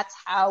like that's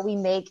how we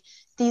make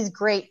these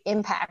great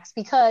impacts,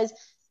 because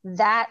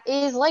that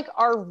is like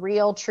our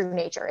real true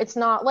nature. It's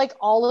not like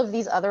all of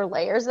these other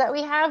layers that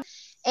we have.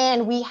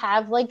 And we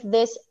have like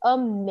this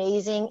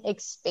amazing,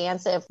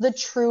 expansive, the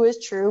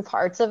truest true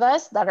parts of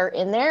us that are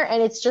in there.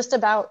 And it's just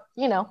about,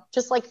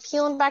 just like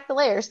peeling back the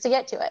layers to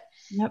get to it.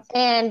 Yep.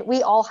 And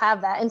we all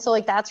have that. And so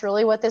like, that's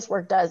really what this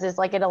work does, is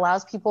like, it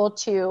allows people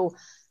to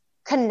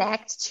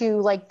connect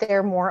to like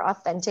their more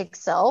authentic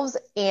selves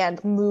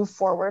and move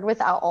forward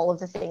without all of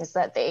the things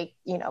that they,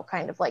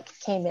 kind of like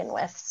came in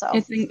with. So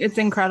it's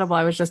incredible.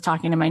 I was just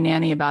talking to my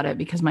nanny about it,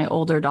 because my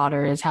older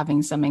daughter is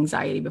having some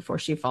anxiety before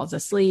she falls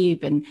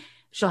asleep, and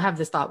she'll have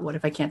this thought, what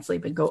if I can't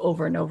sleep, and go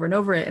over and over and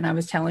over it. And I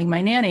was telling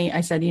my nanny,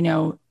 I said,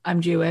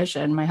 I'm Jewish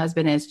and my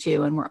husband is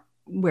too. And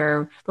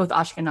we're both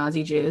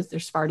Ashkenazi Jews.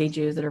 There's Sephardi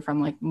Jews that are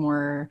from like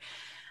more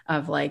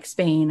of like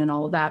Spain and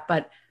all of that.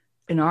 But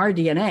in our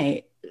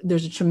DNA,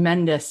 there's a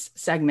tremendous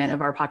segment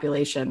of our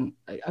population,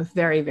 a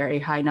very, very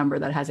high number,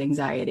 that has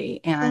anxiety.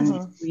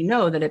 And we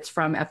know that it's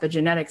from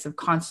epigenetics of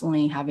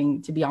constantly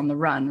having to be on the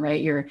run, right?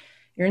 You're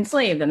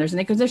enslaved, and there's an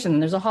Inquisition,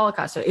 and there's a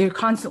Holocaust. So you're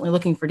constantly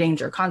looking for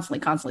danger,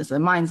 constantly. So the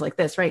mind's like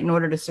this, right? In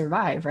order to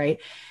survive, right?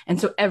 And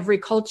so every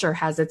culture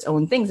has its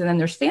own things. And then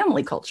there's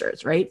family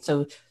cultures, right?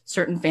 So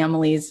certain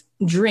families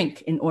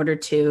drink in order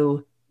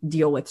to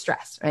deal with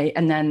stress, right?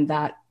 And then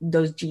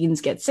those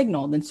genes get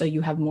signaled. And so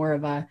you have more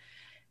of a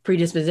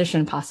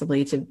predisposition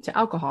possibly to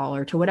alcohol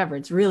or to whatever.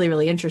 It's really,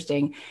 really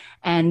interesting.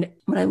 And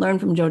what I learned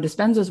from Joe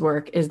Dispenza's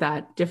work is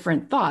that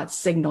different thoughts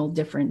signal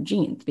different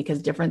genes,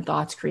 because different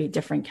thoughts create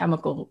different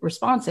chemical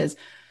responses.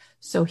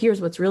 So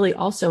here's what's really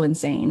also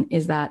insane,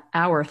 is that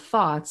our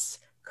thoughts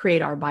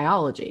create our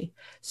biology.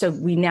 So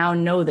we now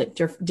know that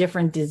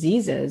different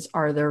diseases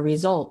are the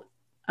result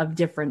of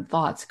different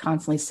thoughts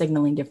constantly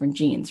signaling different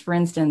genes. For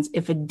instance,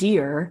 if a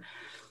deer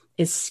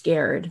is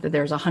scared that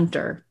there's a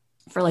hunter,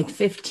 for like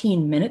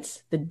 15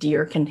 minutes, the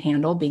deer can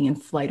handle being in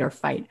flight or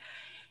fight.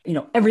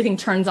 Everything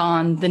turns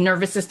on, the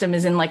nervous system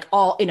is in like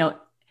all,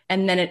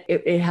 and then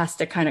it has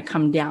to kind of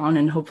come down,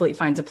 and hopefully it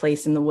finds a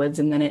place in the woods.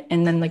 And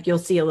then like you'll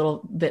see a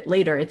little bit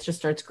later, it just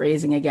starts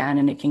grazing again,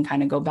 and it can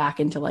kind of go back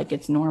into like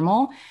it's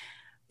normal.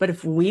 But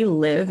if we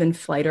live in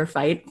flight or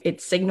fight,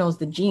 it signals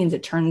the genes,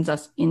 it turns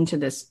us into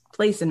this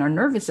place in our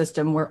nervous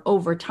system where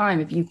over time,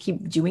 if you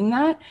keep doing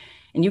that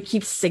and you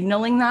keep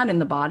signaling that in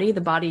the body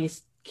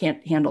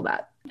can't handle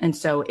that. And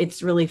so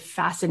it's really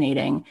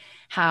fascinating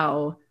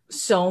how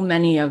so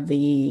many of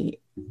the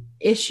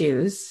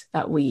issues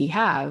that we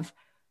have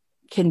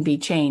can be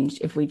changed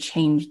if we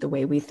change the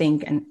way we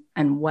think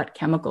and what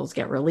chemicals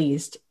get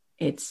released.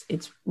 It's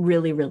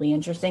really, really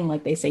interesting.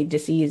 Like they say,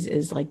 disease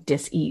is like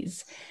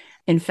dis-ease.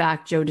 In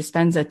fact, Joe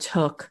Dispenza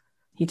took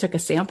a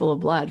sample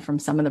of blood from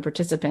some of the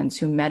participants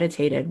who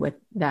meditated with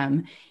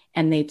them,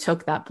 and they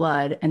took that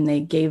blood and they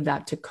gave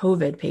that to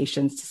COVID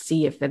patients to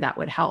see if that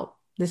would help.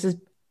 This is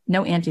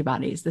no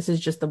antibodies. This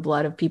is just the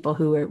blood of people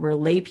who were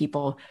lay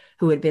people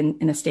who had been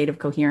in a state of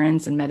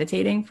coherence and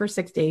meditating for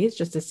 6 days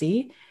just to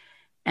see.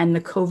 And the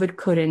COVID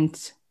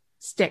couldn't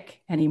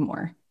stick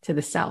anymore to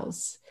the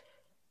cells,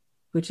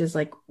 which is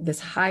like this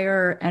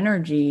higher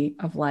energy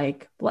of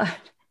like blood.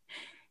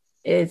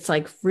 It's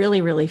like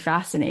really, really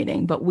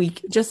fascinating. But we,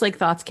 just like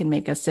thoughts can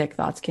make us sick,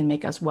 thoughts can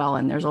make us well.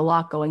 And there's a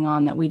lot going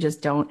on that we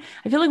just don't.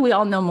 I feel like we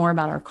all know more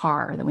about our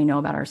car than we know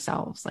about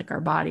ourselves, like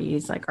our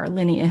bodies, like our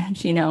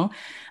lineage,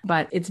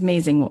 but it's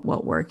amazing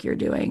what work you're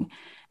doing.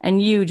 And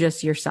you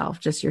just yourself,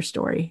 just your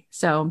story.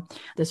 So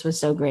this was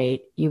so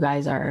great. You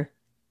guys are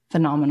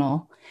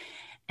phenomenal.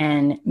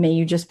 And may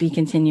you just be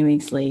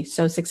continuously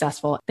so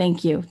successful.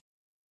 Thank you.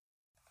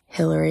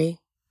 Hillary,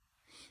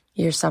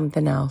 you're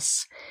something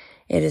else.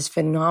 It is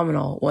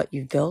phenomenal what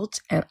you've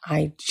built. And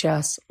I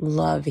just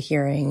love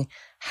hearing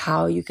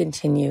how you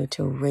continue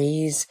to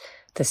raise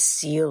the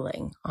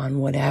ceiling on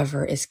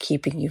whatever is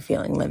keeping you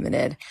feeling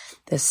limited.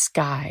 The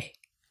sky,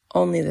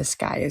 only the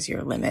sky is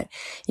your limit.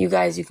 You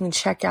guys, you can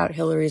check out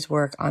Hillary's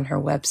work on her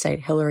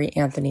website,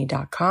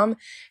 HillaryAnthony.com.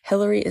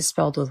 Hillary is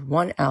spelled with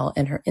one L,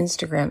 and her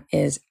Instagram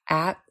is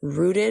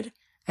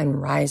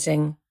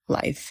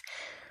 @rooted_and_rising_life.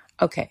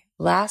 Okay,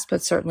 last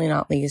but certainly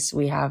not least,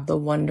 we have the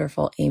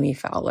wonderful Amy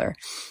Fowler.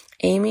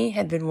 Amy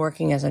had been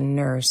working as a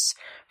nurse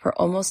for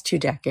almost 2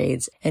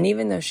 decades, and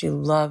even though she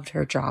loved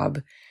her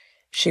job,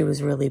 she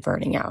was really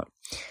burning out.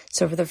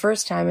 So for the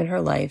first time in her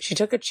life, she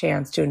took a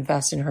chance to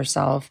invest in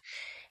herself,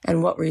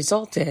 and what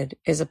resulted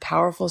is a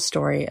powerful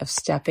story of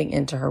stepping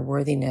into her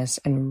worthiness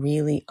and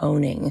really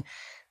owning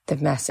the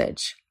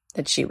message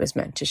that she was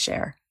meant to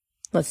share.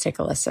 Let's take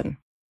a listen.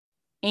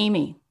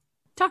 Amy,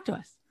 talk to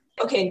us.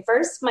 Okay,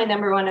 first, my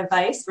number one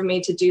advice for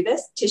me to do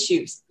this,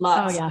 tissues.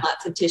 Lots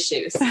of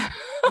tissues.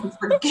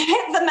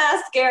 Forget the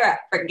mascara.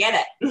 Forget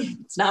it.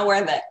 It's not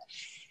worth it.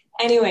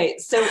 Anyway,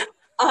 so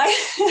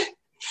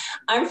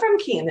I'm from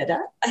Canada,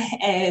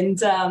 and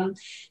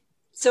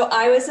so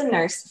I was a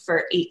nurse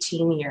for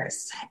 18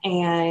 years,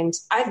 and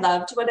I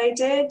loved what I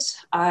did.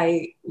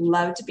 I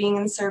loved being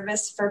in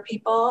service for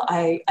people.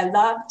 I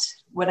loved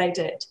what I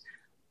did,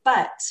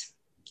 but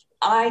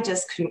I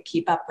just couldn't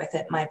keep up with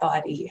it, my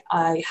body.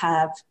 I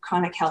have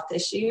chronic health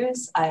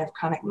issues. I have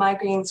chronic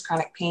migraines,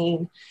 chronic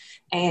pain,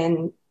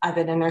 and I've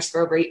been a nurse for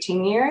over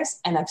 18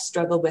 years, and I've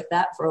struggled with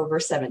that for over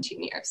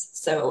 17 years.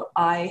 So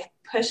I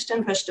pushed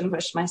and pushed and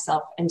pushed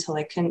myself until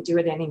I couldn't do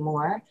it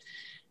anymore.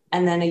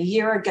 And then a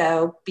year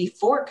ago,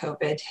 before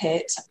COVID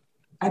hit,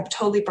 I'm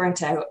totally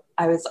burnt out.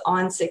 I was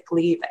on sick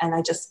leave, and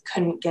I just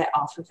couldn't get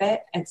off of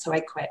it. And so I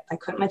quit. I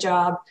quit my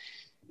job.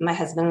 My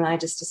husband and I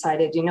just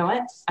decided, you know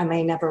what, I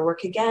may never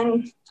work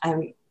again.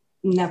 I'm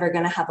never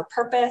going to have a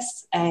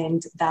purpose.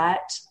 And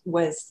that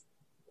was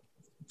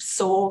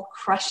soul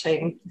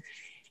crushing.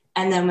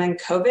 And then when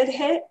COVID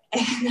hit,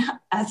 and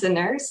as a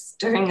nurse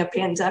during a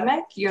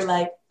pandemic, you're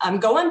like, I'm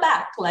going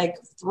back, like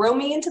throw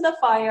me into the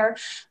fire.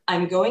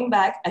 I'm going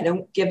back. I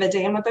don't give a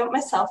damn about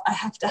myself. I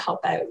have to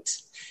help out.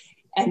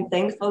 And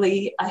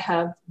thankfully, I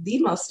have the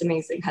most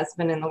amazing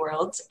husband in the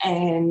world,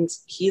 and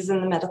he's in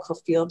the medical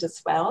field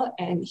as well.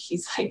 And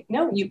he's like,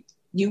 no, you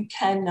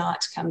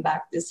cannot come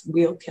back. This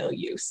will kill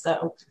you.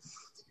 So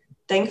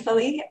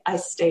thankfully, I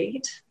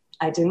stayed.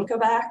 I didn't go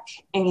back.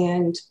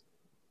 And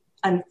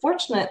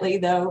unfortunately,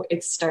 though,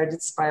 it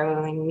started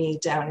spiraling me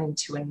down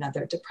into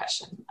another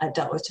depression. I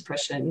dealt with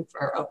depression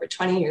for over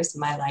 20 years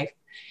of my life.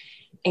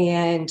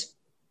 And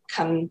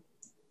come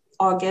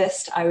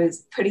August, I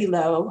was pretty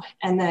low.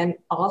 And then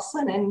all of a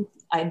sudden,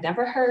 I'd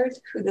never heard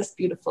who this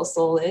beautiful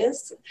soul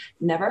is,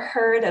 never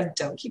heard of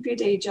Don't Keep Your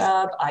Day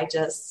Job. I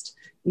just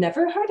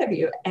never heard of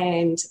you.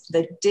 And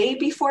the day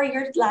before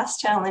your last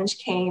challenge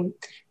came,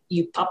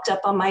 you popped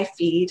up on my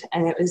feed,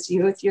 and it was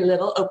you with your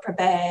little Oprah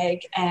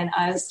bag. And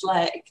I was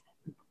like,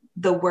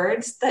 the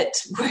words that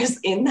was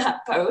in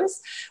that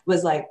post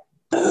was like,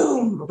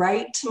 boom,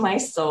 right to my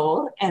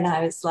soul. And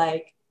I was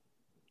like,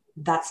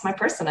 that's my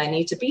person. I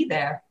need to be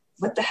there.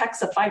 What the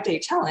heck's a 5-day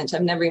challenge?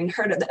 I've never even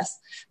heard of this,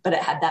 but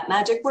it had that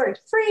magic word,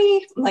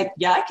 free. I'm like,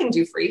 yeah, I can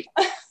do free.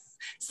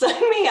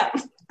 Sign me up.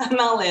 I'm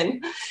all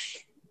in.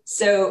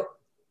 So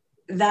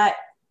that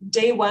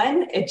day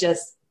one, it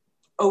just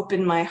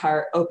opened my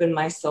heart, opened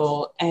my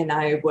soul, and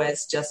I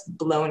was just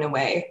blown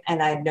away.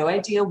 And I had no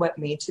idea what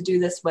made to do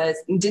this was,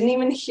 didn't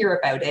even hear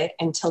about it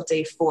until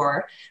day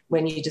 4,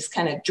 when you just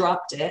kind of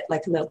dropped it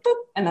like a little boop.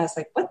 And I was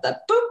like, what the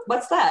boop?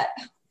 What's that?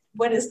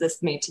 What is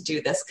this made to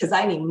do this? Because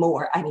I need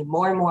more and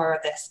more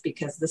of this,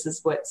 because this is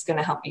what's going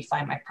to help me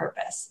find my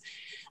purpose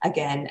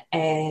again.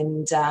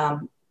 And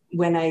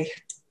when I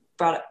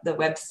brought up the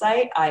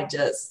website, I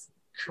just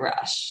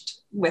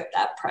crushed with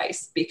that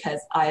price, because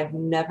I've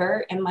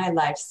never in my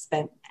life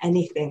spent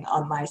anything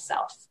on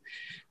myself.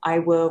 I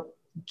will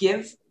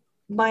give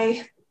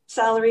my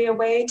salary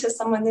away to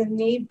someone in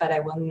need, but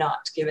I will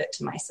not give it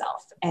to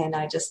myself. And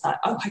I just thought,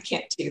 oh, I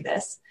can't do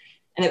this.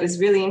 And it was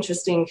really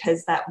interesting,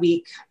 because that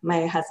week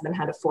my husband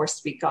had a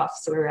forced week off.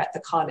 So we were at the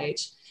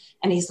cottage,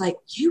 and he's like,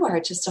 you are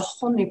just a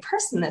whole new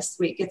person this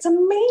week. It's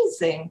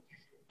amazing.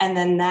 And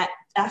then that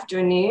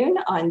afternoon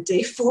on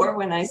day 4,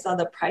 when I saw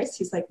the price,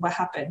 he's like, what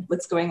happened?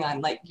 What's going on?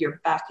 Like, you're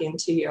back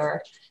into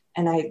your,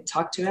 and I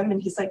talked to him,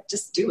 and he's like,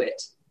 just do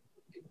it.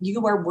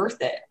 You are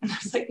worth it. And I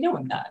was like, no,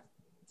 I'm not.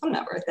 I'm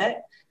not worth it.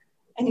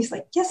 And he's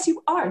like, yes,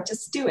 you are.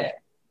 Just do it.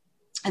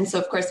 And so,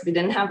 of course, we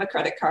didn't have a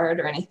credit card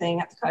or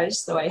anything at the cottage.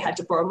 So I had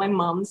to borrow my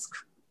mom's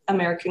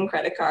American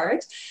credit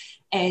card.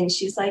 And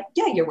she's like,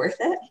 yeah, you're worth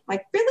it. I'm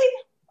like, really?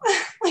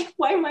 Like,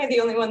 why am I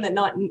the only one that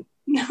not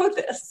know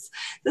this?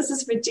 This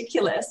is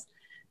ridiculous.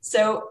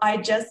 So I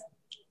just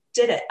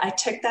did it. I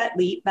took that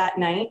leap that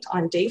night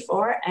on day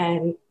 4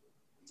 and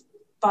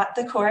bought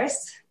the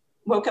course,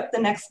 woke up the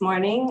next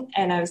morning,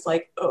 and I was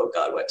like, oh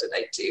God, what did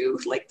I do?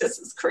 Like, this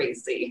is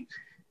crazy.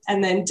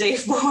 And then day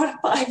 4 to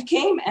 5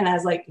 came, and I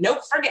was like, nope,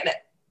 forget it.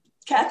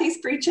 Kathy's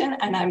preaching,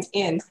 and I'm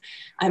in.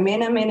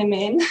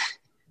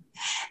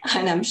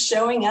 And I'm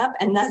showing up,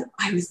 and that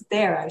I was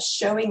there. I was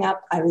showing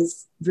up. I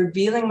was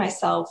revealing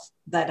myself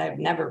that I've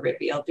never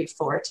revealed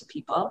before to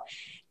people.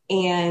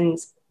 And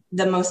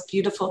the most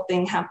beautiful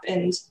thing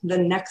happened the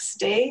next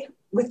day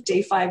with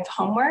day 5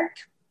 homework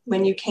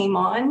when you came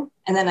on.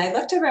 And then I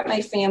looked over at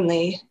my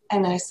family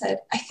and I said,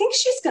 I think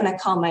she's going to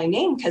call my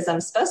name because I'm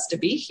supposed to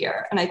be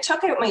here. And I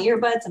took out my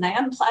earbuds and I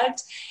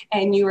unplugged,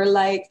 and you were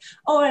like,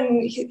 oh,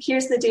 and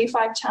here's the day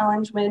 5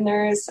 challenge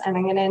winners. And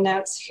I'm going to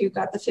announce who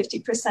got the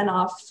 50%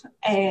 off.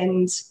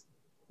 And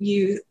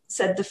you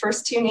said the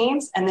first 2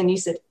 names, and then you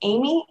said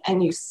Amy,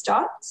 and you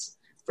stopped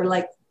for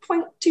like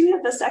 0.2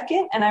 of a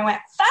second. And I went,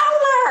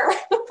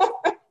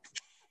 Fowler!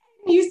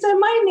 You said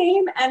my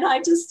name, and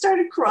I just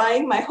started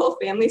crying. My whole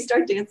family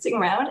started dancing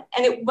around.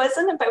 And it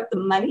wasn't about the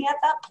money at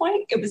that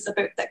point. It was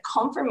about that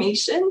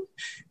confirmation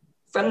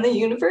from the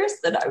universe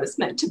that I was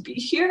meant to be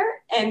here,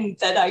 and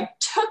that I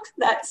took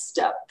that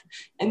step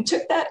and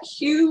took that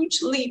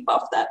huge leap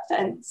off that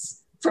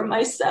fence for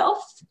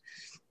myself,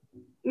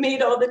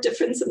 made all the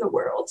difference in the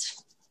world.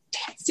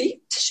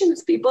 See,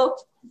 tissues, people.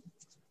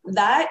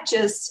 That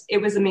just, it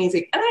was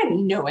amazing. And I had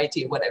no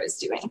idea what I was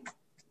doing.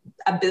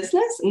 A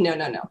business?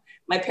 No.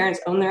 My parents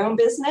own their own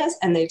business,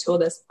 and they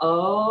told us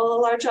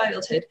all our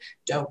childhood,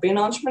 don't be an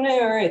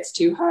entrepreneur. It's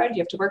too hard.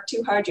 You have to work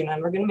too hard. You're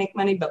never going to make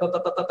money, blah, blah,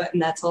 blah, blah, blah.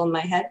 And that's all in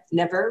my head.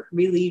 Never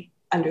really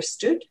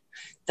understood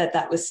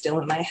that was still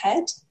in my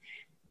head.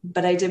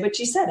 But I did what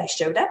you said. I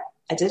showed up.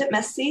 I did it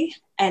messy,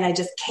 and I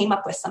just came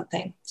up with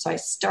something. So I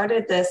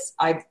started this.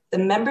 The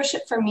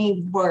membership for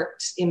me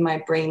worked in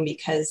my brain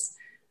because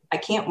I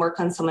can't work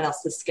on someone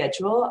else's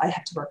schedule. I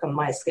have to work on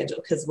my schedule,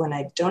 because when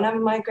I don't have a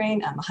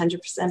migraine, I'm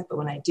 100%. But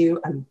when I do,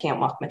 I can't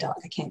walk my dog.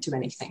 I can't do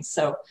anything.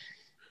 So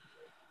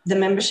the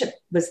membership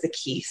was the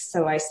key.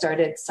 So I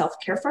started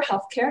Self-Care for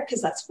Healthcare,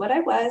 because that's what I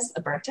was,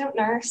 a burnt out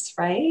nurse,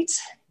 right?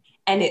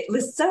 And it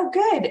was so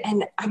good.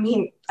 And I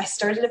mean, I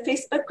started a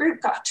Facebook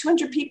group, got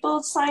 200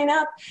 people sign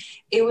up.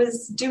 It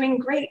was doing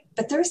great,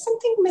 but there was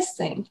something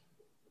missing.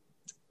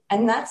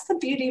 And that's the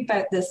beauty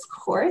about this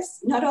course.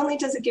 Not only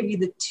does it give you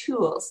the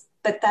tools,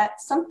 but that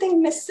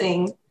something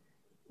missing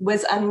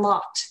was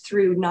unlocked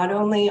through not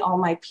only all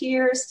my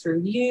peers,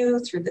 through you,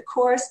 through the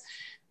course,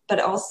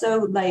 but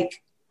also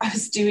like I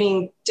was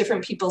doing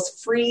different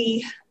people's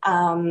free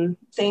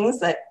things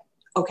that,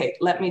 okay,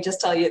 let me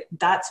just tell you,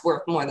 that's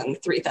worth more than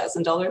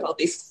 $3,000, all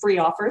these free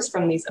offers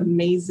from these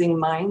amazing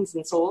minds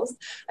and souls.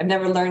 I've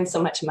never learned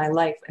so much in my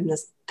life in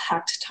this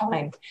packed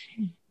time.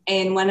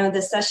 And one of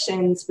the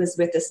sessions was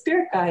with a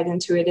spirit guide,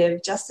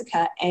 intuitive,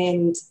 Jessica,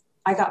 and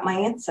I got my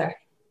answer.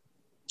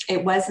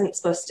 It wasn't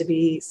supposed to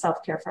be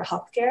self-care for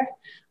healthcare.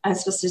 I'm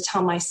supposed to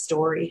tell my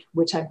story,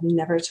 which I've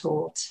never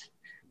told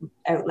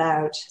out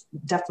loud,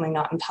 definitely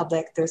not in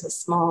public. There's a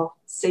small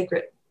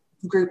sacred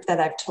group that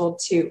I've told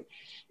to.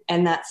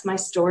 And that's my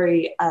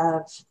story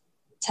of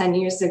 10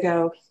 years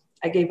ago.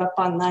 I gave up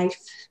on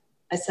life.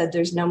 I said,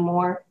 there's no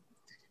more.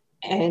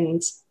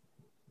 And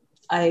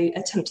I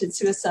attempted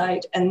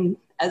suicide. And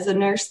as a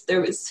nurse,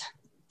 there was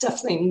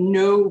definitely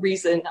no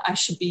reason I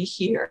should be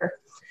here.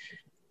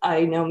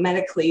 I know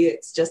medically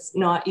it's just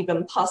not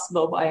even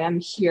possible why I'm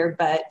here,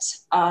 but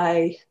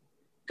I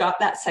got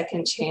that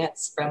second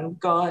chance from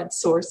God,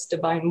 source,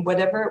 divine,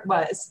 whatever it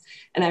was.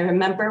 And I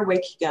remember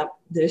waking up.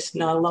 There's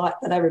not a lot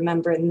that I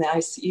remember in the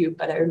ICU,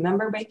 but I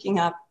remember waking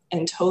up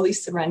and totally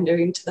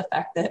surrendering to the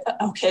fact that,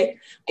 okay,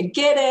 I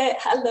get it.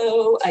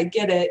 Hello, I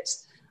get it.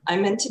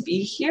 I'm meant to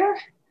be here,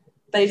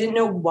 but I didn't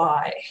know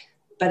why.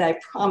 But I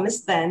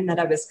promised then that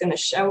I was going to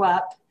show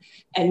up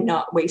and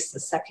not waste the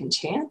second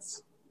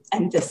chance.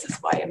 And this is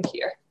why I'm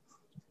here.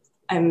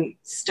 I'm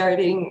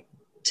starting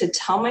to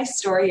tell my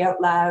story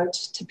out loud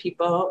to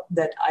people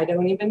that I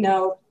don't even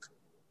know.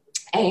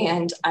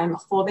 And I'm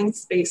holding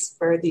space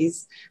for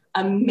these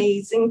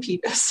amazing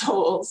people,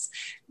 souls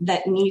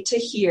that need to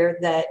hear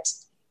that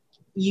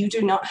you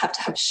do not have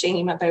to have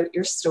shame about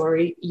your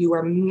story. You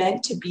are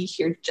meant to be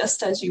here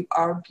just as you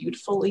are,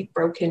 beautifully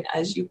broken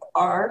as you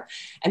are.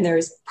 And there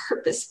is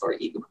purpose for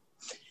you.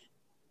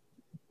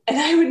 And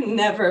I would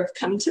never have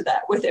come to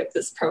that without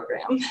this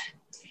program.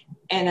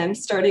 And I'm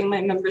starting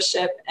my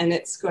membership, and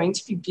it's going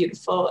to be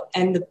beautiful.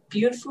 And the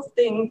beautiful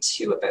thing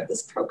too about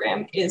this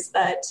program is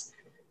that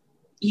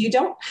you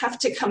don't have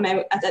to come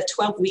out at that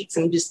 12 weeks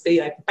and just be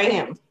like,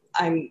 bam,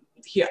 I'm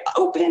here,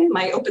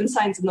 my open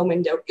signs in the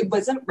window. It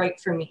wasn't right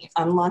for me.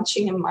 I'm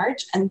launching in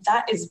March, and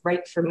that is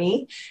right for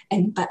me.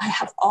 But I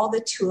have all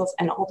the tools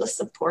and all the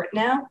support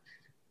now.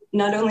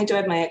 Not only do I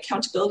have my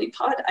accountability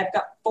pod, I've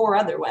got 4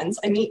 other ones.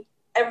 I meet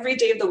every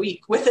day of the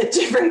week with a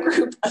different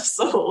group of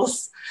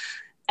souls.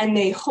 And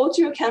they hold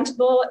you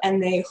accountable,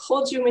 and they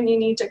hold you when you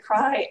need to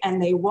cry, and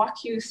they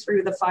walk you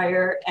through the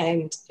fire,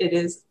 and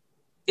it's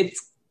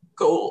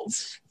gold.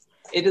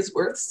 It is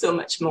worth so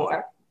much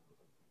more.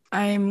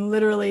 I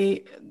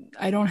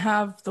don't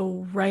have the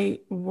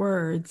right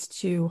words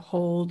to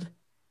hold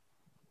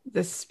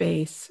the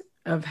space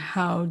of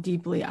how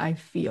deeply I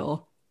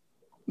feel.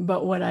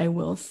 But what I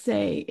will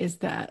say is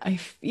that I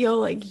feel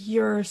like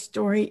your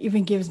story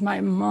even gives my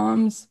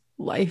mom's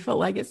life a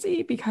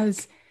legacy,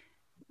 because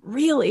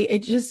really,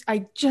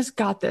 I just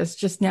got this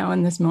just now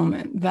in this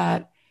moment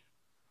that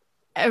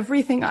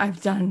everything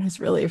I've done is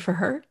really for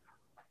her.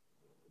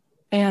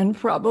 And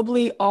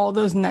probably all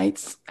those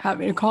nights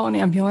having to call an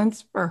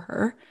ambulance for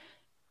her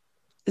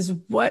is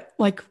what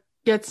like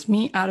gets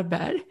me out of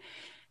bed.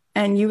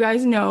 And you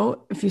guys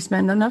know, if you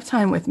spend enough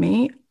time with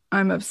me,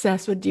 I'm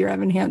obsessed with Dear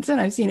Evan Hansen.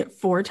 I've seen it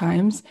 4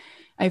 times.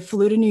 I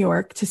flew to New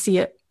York to see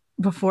it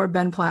before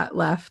Ben Platt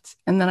left.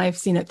 And then I've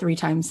seen it 3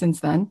 times since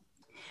then.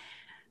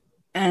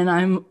 And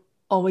I'm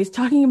always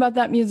talking about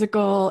that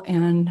musical.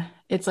 And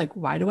it's like,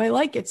 why do I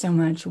like it so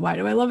much? Why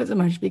do I love it so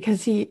much?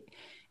 Because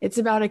it's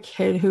about a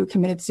kid who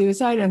committed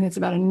suicide, and it's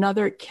about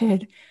another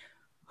kid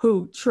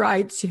who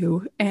tried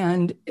to,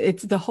 and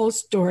it's the whole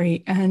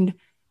story. And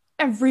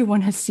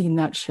everyone has seen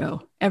that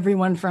show.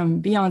 Everyone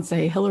from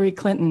Beyonce, Hillary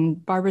Clinton,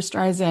 Barbara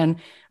Streisand,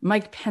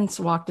 Mike Pence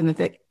walked in the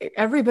thing.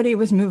 Everybody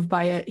was moved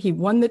by it. He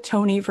won the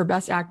Tony for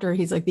Best Actor.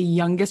 He's like the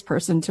youngest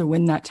person to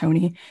win that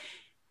Tony.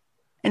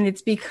 And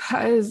it's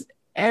because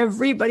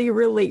everybody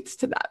relates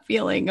to that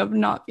feeling of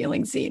not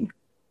feeling seen.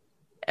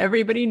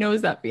 Everybody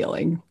knows that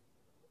feeling.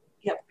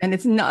 Yep. And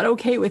it's not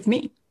okay with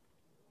me.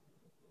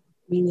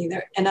 Me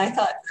neither. And I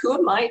thought, who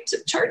am I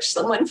to charge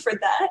someone for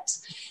that?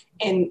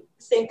 And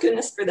thank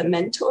goodness for the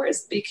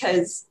mentors,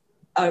 because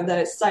of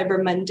the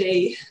Cyber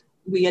Monday,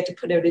 we had to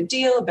put out a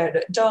deal about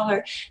 $1.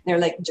 And they're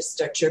like, just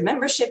start your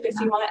membership if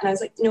you want. And I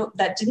was like, no,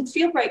 that didn't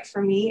feel right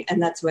for me.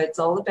 And that's what it's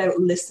all about.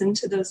 Listen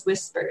to those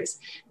whispers.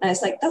 And I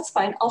was like, that's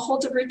fine. I'll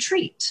hold a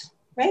retreat,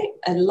 right?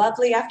 A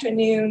lovely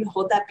afternoon,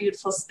 hold that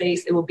beautiful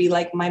space. It will be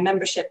like my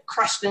membership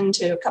crushed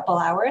into a couple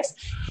hours.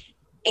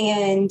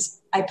 And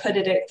I put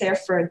it out there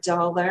for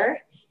 $1,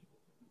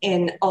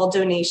 and all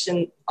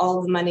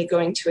the money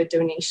going to a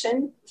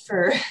donation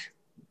for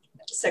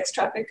sex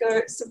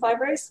trafficker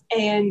survivors.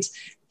 And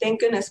thank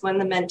goodness one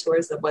of the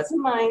mentors, that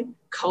wasn't mine,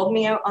 called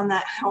me out on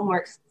that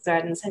homework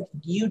thread and said,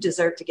 you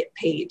deserve to get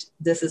paid.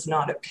 This is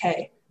not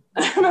okay.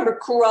 I remember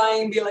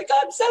crying, being like,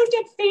 I'm so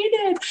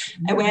defeated.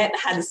 I went,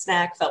 had a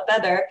snack, felt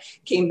better,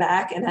 came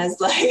back, and I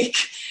was like,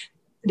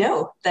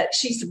 no, that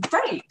she's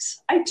right.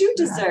 I do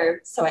deserve.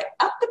 So I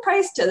upped the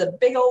price to the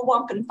big old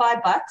whomping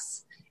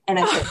 $5. And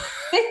I said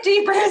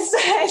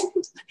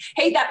 50%.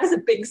 Hey, that was a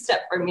big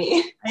step for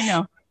me. I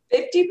know.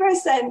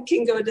 50%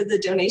 can go to the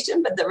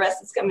donation, but the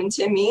rest is coming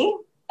to me.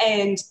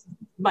 And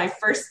my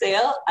first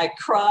sale, I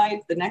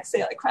cried. The next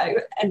sale, I cried.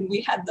 And we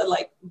had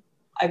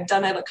I've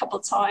done it a couple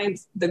of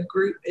times. The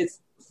group is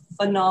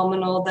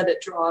phenomenal that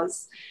it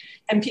draws.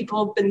 And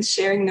people have been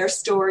sharing their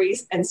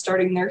stories and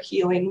starting their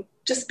healing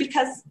just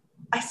because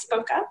I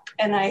spoke up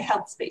and I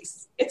held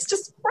space. It's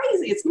just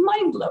crazy. It's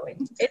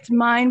mind-blowing. It's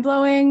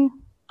mind-blowing.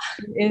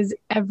 It is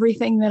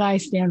everything that I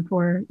stand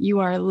for. You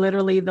are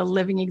literally the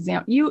living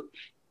example.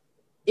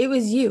 It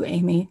was you,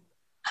 Amy.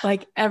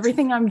 Like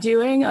everything I'm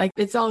doing, like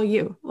it's all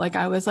you. Like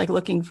I was like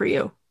looking for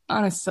you,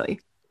 honestly.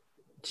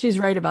 She's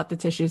right about the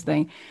tissues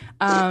thing.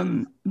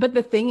 But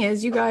the thing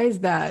is, you guys,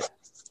 that,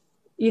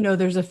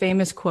 there's a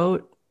famous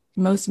quote,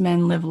 most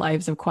men live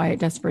lives of quiet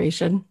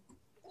desperation.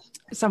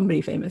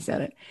 Somebody famous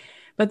said it.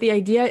 But the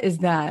idea is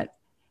that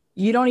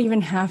you don't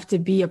even have to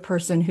be a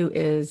person who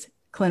is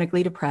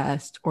clinically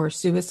depressed or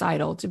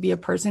suicidal to be a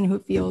person who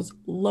feels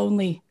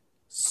lonely,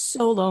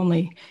 so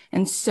lonely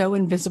and so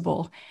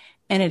invisible.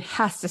 And it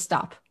has to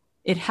stop.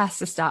 It has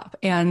to stop.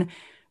 And,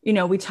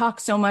 we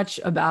talk so much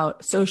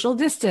about social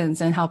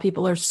distance and how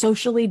people are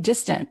socially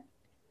distant.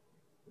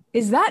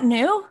 Is that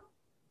new?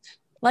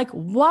 Like,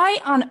 why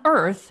on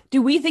earth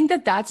do we think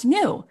that that's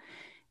new?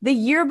 The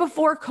year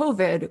before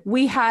COVID,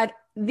 we had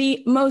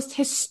the most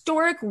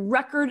historic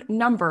record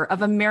number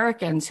of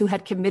Americans who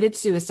had committed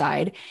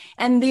suicide,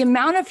 and the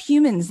amount of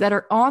humans that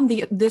are on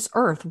this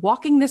earth,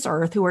 walking this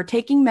earth, who are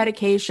taking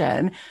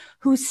medication,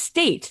 who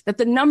state that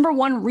the number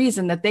one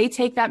reason that they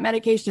take that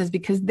medication is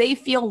because they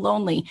feel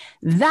lonely.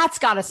 That's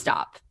got to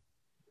stop.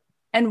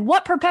 And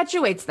what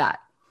perpetuates that?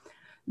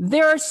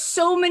 There are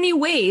so many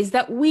ways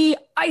that we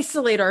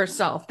isolate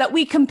ourselves, that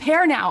we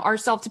compare now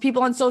ourselves to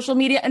people on social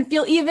media and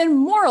feel even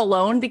more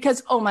alone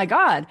because, oh my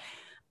God,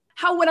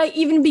 how would I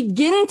even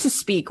begin to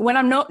speak when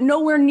I'm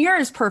nowhere near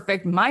as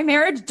perfect? My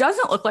marriage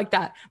doesn't look like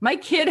that. My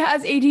kid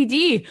has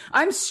ADD.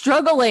 I'm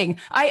struggling.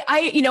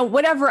 I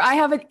whatever. I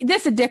have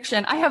this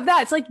addiction. I have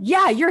that. It's like,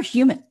 yeah, you're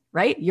human,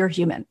 right? You're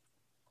human.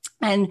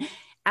 And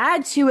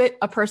add to it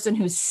a person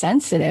who's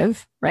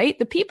sensitive, right?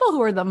 The people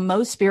who are the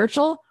most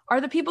spiritual are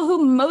the people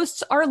who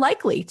most are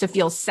likely to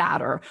feel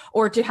sadder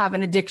or to have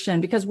an addiction,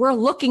 because we're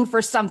looking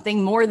for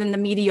something more than the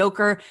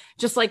mediocre,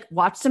 just like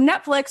watch some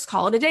Netflix,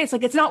 call it a day. It's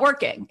like, it's not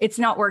working. It's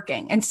not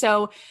working. And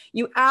so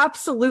you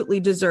absolutely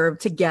deserve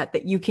to get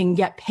that you can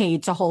get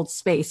paid to hold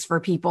space for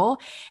people.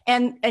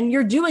 And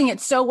you're doing it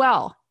so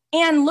well.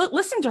 And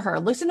listen to her,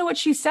 listen to what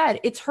she said.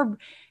 It's her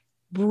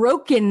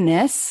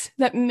brokenness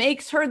that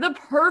makes her the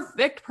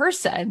perfect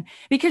person,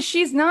 because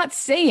she's not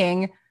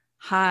saying,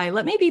 hi,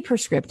 let me be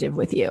prescriptive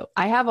with you.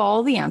 I have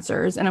all the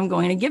answers and I'm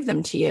going to give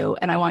them to you.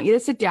 And I want you to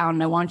sit down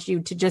and I want you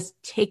to just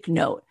take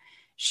note.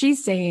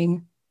 She's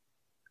saying,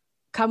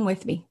 come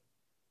with me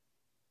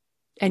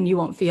and you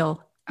won't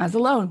feel as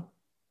alone.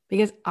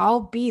 because I'll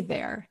be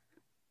there.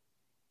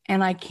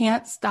 And I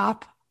can't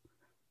stop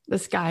the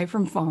sky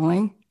from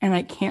falling, and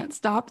I can't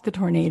stop the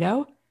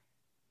tornado,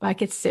 but I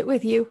could sit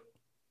with you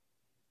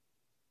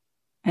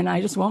and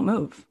I just won't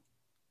move.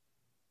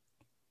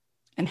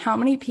 And how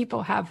many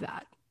people have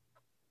that?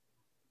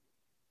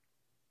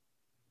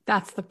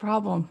 That's the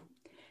problem.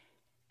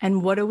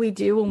 And what do we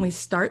do when we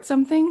start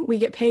something? We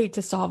get paid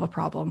to solve a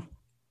problem.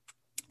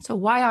 So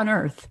why on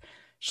earth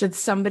should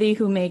somebody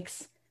who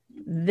makes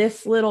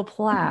this little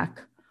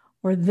plaque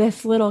or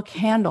this little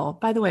candle,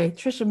 by the way,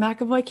 Trisha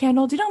McAvoy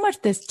candle, do you know how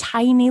much this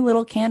tiny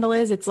little candle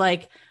is? It's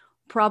like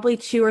probably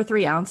 2 or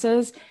 3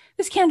 ounces.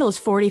 This candle is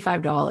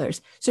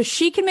 $45. So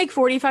she can make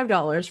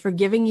 $45 for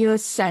giving you a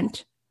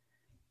scent,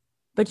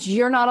 but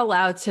you're not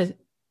allowed to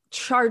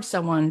charge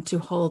someone to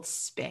hold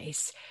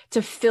space,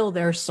 to fill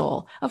their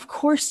soul. Of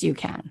course you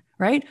can,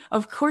 right?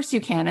 Of course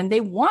you can. And they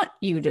want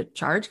you to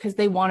charge because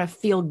they want to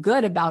feel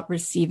good about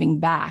receiving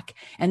back.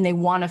 And they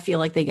want to feel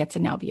like they get to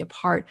now be a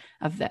part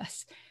of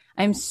this.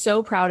 I'm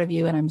so proud of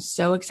you and I'm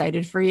so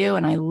excited for you.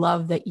 And I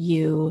love that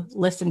you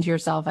listened to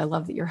yourself. I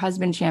love that your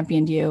husband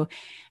championed you.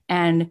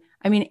 And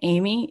I mean,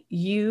 Amy,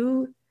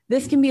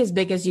 this can be as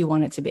big as you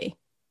want it to be.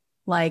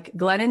 Like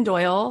Glennon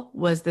Doyle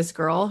was this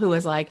girl who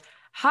was like,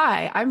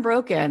 hi, I'm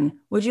broken.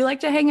 Would you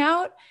like to hang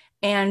out?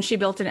 And she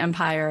built an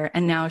empire.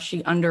 And now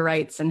she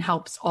underwrites and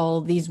helps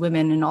all these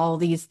women and all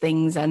these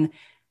things. And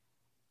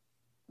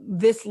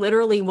this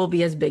literally will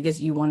be as big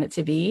as you want it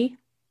to be.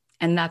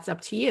 And that's up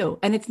to you.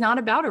 And it's not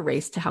about a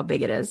race to how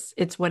big it is.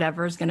 It's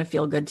whatever is going to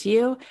feel good to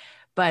you.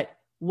 But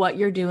what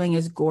you're doing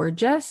is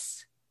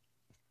gorgeous.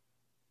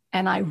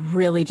 And I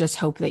really just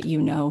hope that you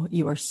know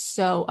you are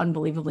so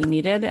unbelievably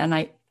needed. And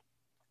I'm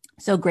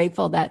so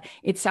grateful that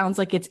it sounds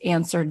like it's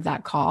answered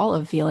that call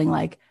of feeling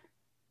like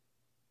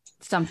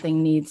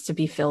something needs to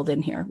be filled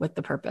in here with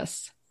the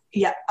purpose.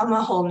 Yeah, I'm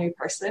a whole new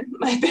person.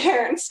 My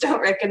parents don't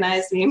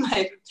recognize me.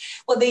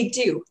 Well, they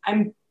do.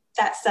 I'm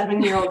that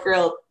 7-year-old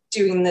girl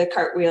doing the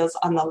cartwheels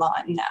on the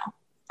lawn now.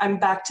 I'm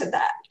back to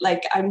that.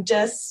 Like, I'm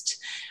just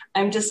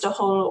not a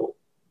whole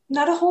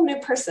new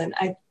person.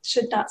 I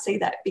should not say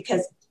that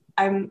because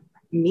I'm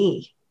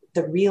me,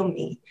 the real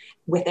me,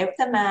 without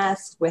the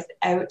mask,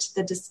 without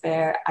the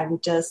despair. I'm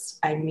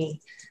me.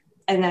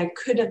 And I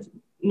could have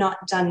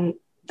not done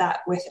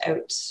that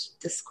without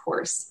this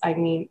course. I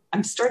mean,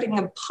 I'm starting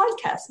a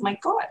podcast. My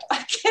God, I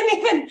hate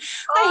the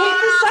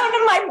sound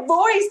of my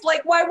voice.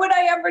 Like, why would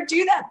I ever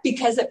do that?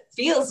 Because it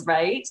feels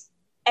right.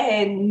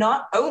 And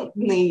not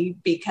only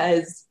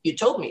because you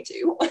told me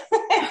to,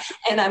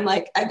 and I'm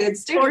like a good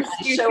student,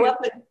 I show up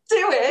and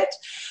do it.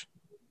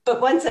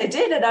 But once I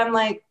did it, I'm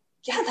like,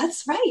 yeah,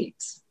 that's right.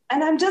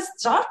 And I'm just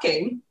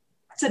talking.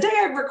 Today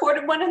I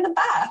recorded one in the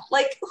bath.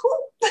 Like, who?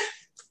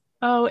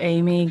 Oh,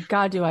 Amy,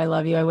 God, do I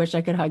love you. I wish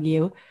I could hug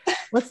you.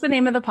 What's the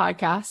name of the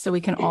podcast so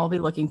we can all be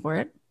looking for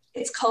it?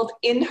 It's called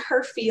In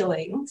Her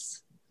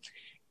Feelings.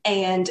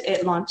 And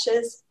it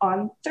launches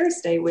on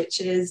Thursday,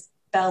 which is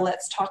Bell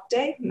Let's Talk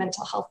Day,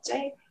 Mental Health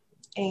Day.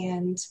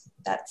 And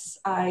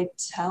I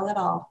tell it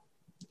all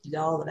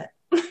of it.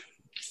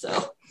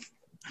 So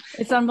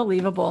it's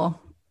unbelievable.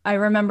 I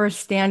remember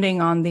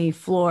standing on the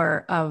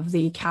floor of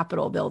the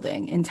Capitol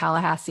building in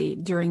Tallahassee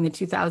during the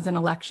 2000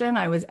 election.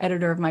 I was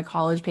editor of my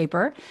college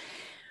paper,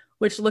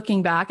 which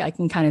looking back, I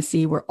can kind of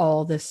see where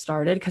all this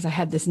started because I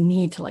had this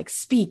need to like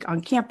speak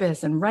on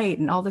campus and write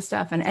and all this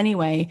stuff. And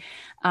anyway,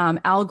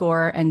 Al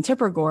Gore and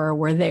Tipper Gore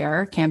were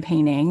there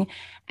campaigning,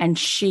 and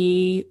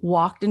she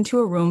walked into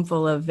a room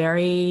full of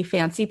very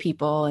fancy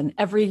people, and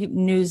every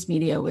news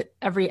media,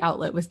 every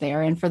outlet was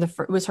there. And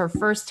it was her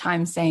first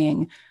time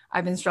saying,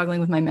 I've been struggling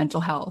with my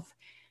mental health.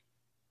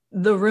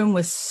 The room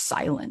was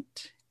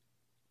silent.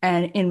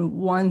 And in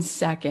 1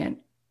 second,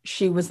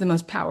 she was the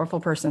most powerful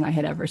person I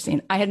had ever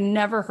seen. I had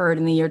never heard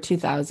in the year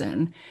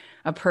 2000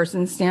 a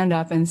person stand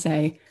up and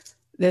say,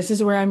 this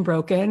is where I'm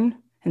broken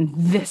and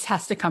this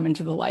has to come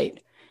into the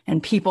light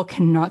and people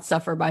cannot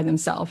suffer by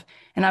themselves.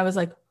 And I was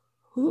like,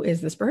 who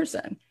is this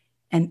person?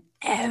 And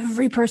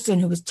every person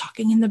who was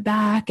talking in the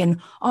back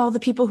and all the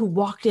people who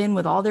walked in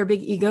with all their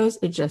big egos,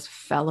 it just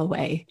fell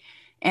away.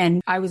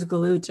 And I was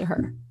glued to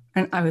her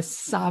and I was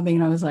sobbing.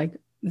 And I was like,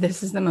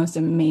 this is the most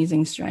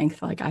amazing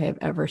strength like I have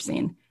ever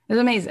seen. It was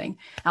amazing.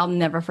 I'll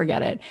never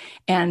forget it.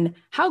 And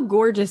how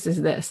gorgeous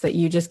is this that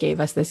you just gave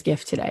us this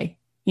gift today?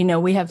 You know,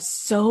 we have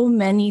so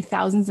many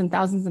thousands and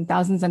thousands and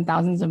thousands and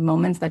thousands of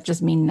moments that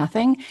just mean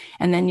nothing.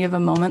 And then you have a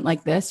moment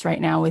like this right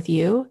now with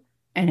you,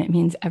 and it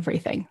means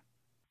everything.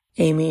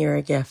 Amy, you're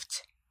a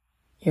gift.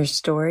 Your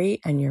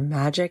story and your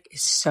magic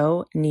is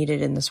so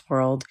needed in this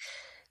world.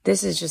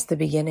 This is just the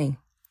beginning.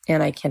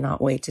 And I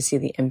cannot wait to see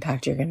the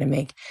impact you're going to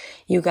make.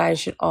 You guys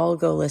should all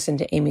go listen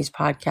to Amy's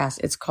podcast.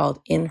 It's called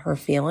In Her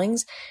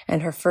Feelings,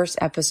 and her first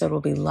episode will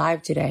be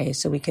live today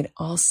so we can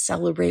all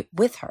celebrate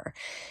with her.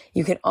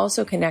 You can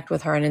also connect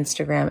with her on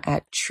Instagram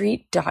at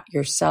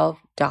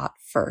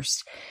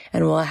treat.yourself.first.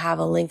 And we'll have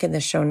a link in the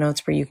show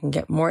notes where you can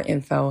get more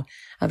info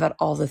about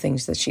all the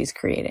things that she's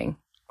creating.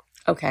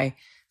 Okay,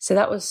 So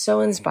that was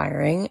so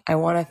inspiring. I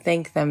want to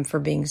thank them for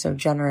being so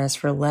generous,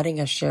 for letting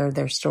us share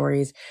their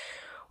stories.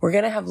 We're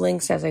going to have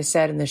links, as I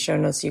said, in the show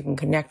notes so you can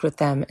connect with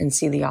them and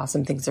see the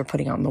awesome things they're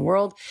putting out in the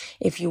world.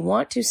 If you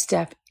want to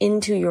step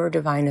into your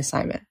divine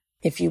assignment,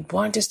 if you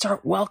want to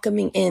start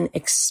welcoming in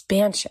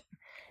expansion,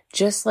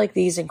 just like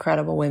these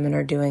incredible women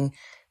are doing,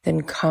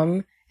 then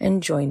come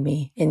and join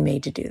me in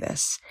Made to Do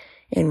This.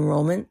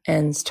 Enrollment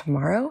ends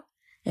tomorrow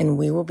and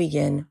we will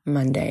begin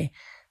Monday.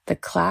 The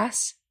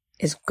class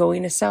is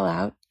going to sell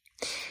out.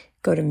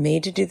 Go to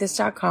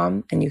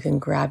madetodothis.com and you can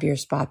grab your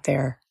spot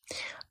there.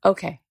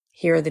 Okay,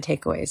 here are the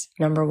takeaways.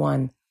 Number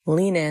 1,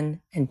 lean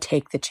in and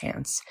take the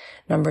chance.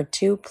 Number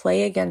 2,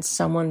 play against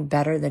someone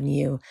better than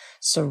you.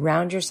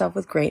 Surround yourself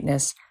with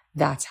greatness.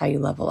 That's how you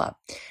level up.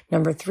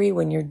 Number 3,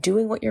 when you're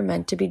doing what you're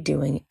meant to be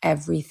doing,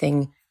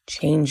 everything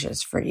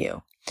changes for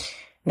you.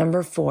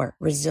 Number 4,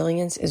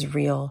 resilience is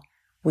real.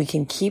 We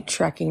can keep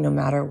trekking no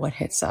matter what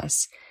hits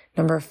us.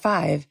 Number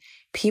 5,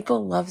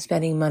 people love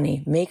spending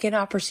money. Make an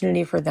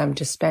opportunity for them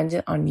to spend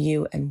it on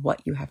you and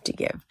what you have to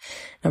give.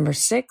 Number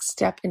 6,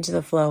 step into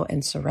the flow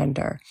and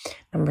surrender.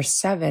 Number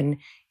 7,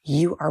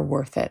 you are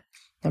worth it.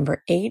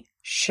 Number 8,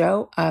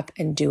 show up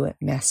and do it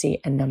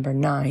messy. And number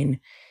 9,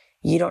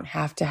 you don't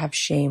have to have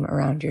shame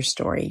around your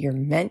story. You're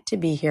meant to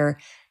be here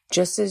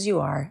just as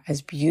you are,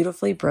 as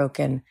beautifully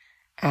broken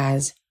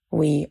as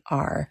we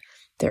are.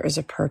 There is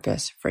a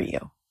purpose for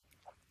you.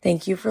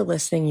 Thank you for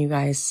listening, you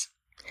guys.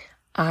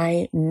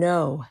 I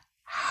know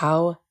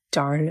how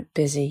darn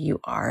busy you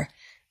are.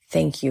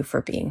 Thank you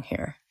for being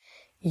here.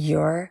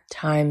 Your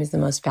time is the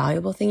most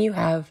valuable thing you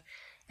have,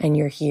 and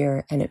you're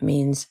here, and it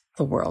means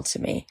the world to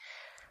me.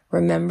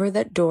 Remember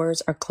that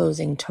doors are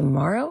closing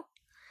tomorrow.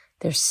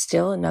 There's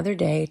still another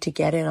day to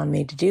get in on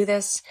Made to Do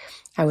This.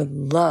 I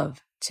would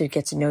love to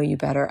get to know you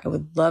better. I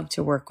would love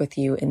to work with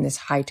you in this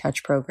high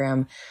touch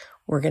program.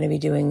 We're going to be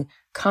doing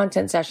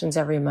content sessions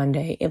every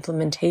Monday,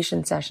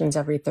 implementation sessions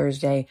every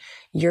Thursday.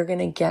 You're going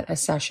to get a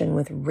session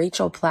with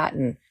Rachel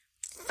Platten,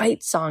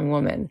 fight song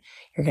woman.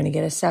 You're going to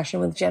get a session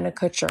with Jenna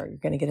Kutcher. You're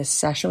going to get a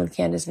session with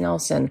Candace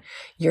Nelson.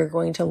 You're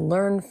going to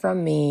learn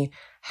from me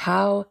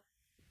how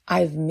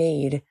I've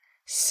made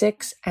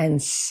 6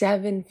 and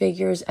 7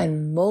 figures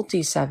and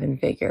multi-7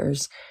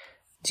 figures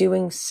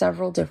doing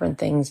several different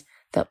things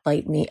that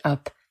light me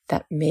up,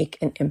 that make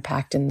an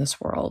impact in this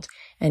world.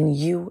 And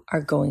you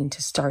are going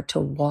to start to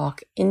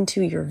walk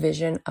into your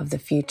vision of the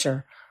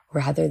future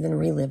rather than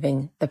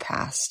reliving the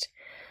past.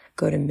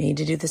 Go to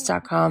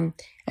madetodothis.com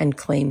and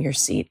claim your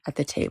seat at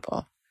the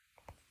table.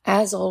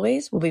 As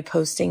always, we'll be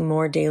posting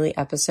more daily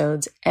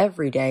episodes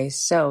every day,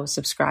 so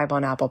subscribe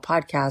on Apple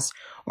Podcasts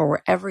or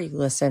wherever you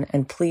listen,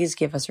 and please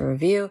give us a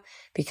review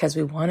because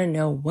we want to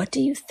know, what do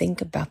you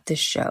think about this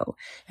show?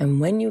 And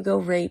when you go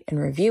rate and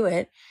review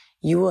it,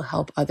 you will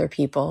help other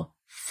people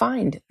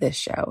find this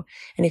show.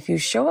 And if you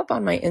show up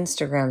on my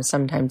Instagram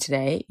sometime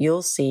today,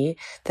 you'll see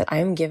that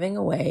I'm giving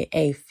away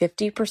a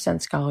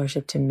 50%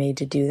 scholarship to Made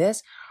to Do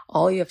This.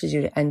 All you have to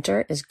do to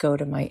enter is go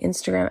to my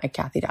Instagram at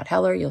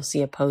Kathy.Heller. You'll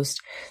see a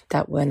post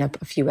that went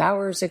up a few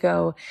hours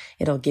ago.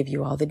 It'll give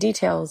you all the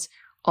details.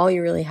 All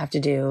you really have to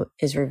do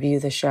is review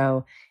the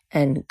show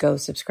and go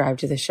subscribe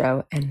to the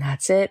show. And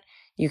that's it.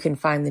 You can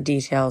find the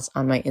details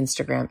on my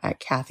Instagram at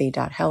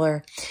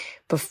Kathy.Heller.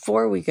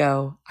 Before we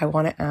go, I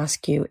want to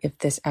ask you if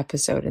this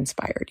episode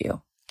inspired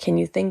you. Can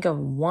you think of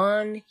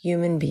one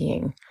human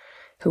being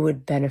who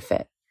would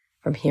benefit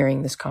from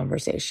hearing this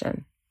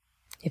conversation?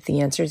 If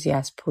the answer is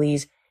yes,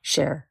 please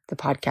share the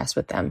podcast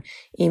with them.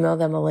 Email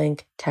them a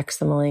link, text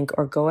them a link,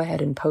 or go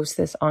ahead and post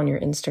this on your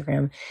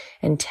Instagram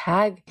and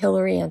tag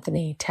Hillary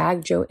Anthony,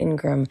 tag Joe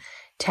Ingram,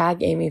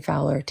 tag Amy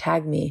Fowler,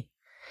 tag me,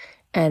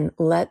 and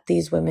let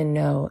these women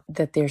know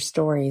that their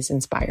stories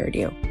inspired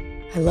you.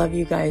 I love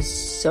you guys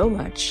so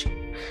much.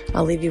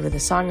 I'll leave you with a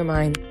song of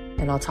mine,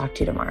 and I'll talk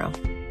to you tomorrow.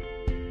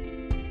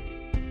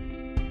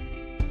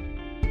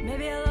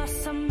 Maybe I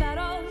lost some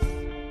battles,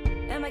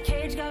 and my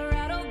cage got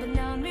rattled, but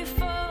now and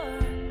before.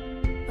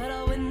 But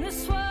I'll win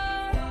this war.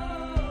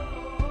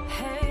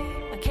 Hey,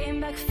 I came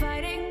back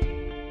fighting,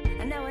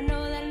 and now I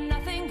know that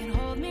nothing can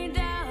hold me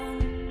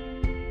down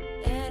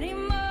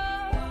anymore.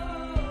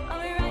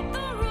 I'll rewrite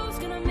the rules,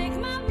 gonna make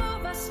my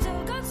move. I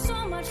still got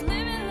so much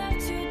living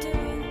left to do.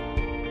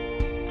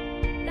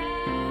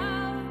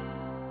 Now,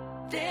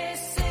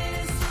 this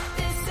is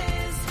the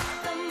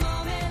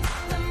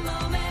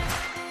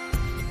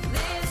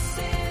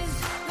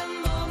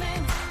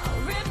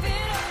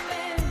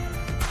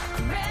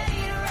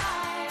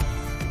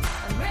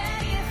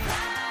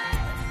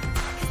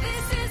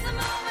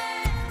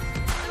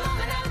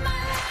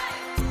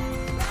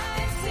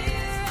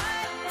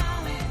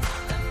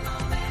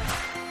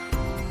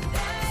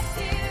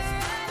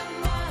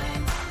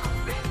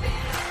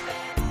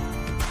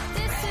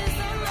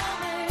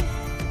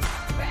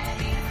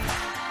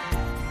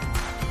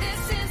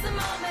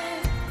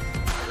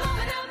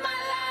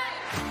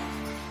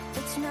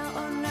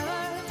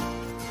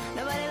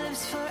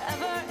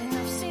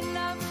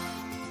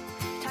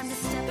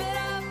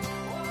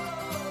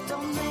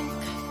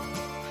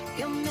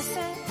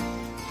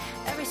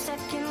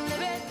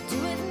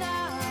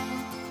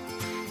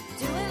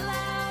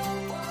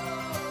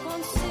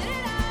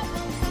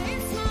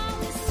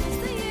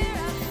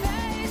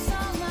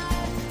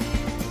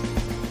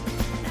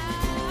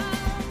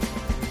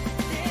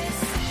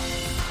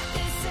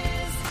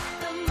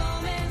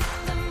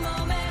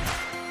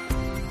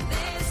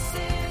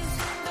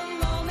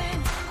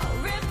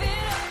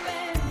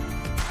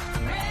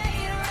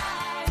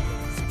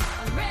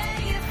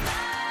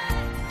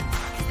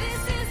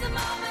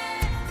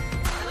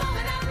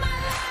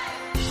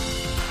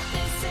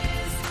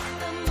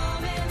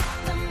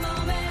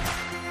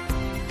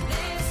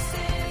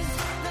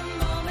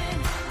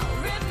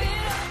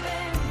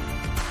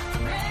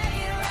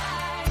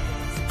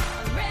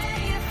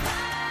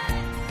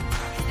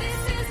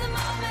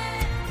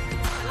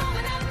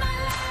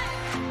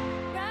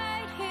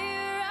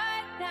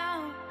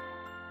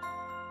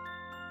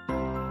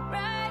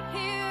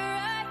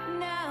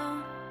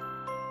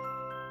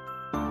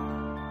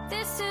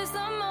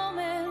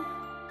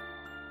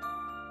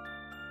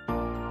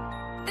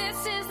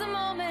this is the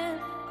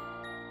moment.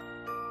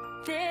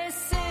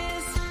 This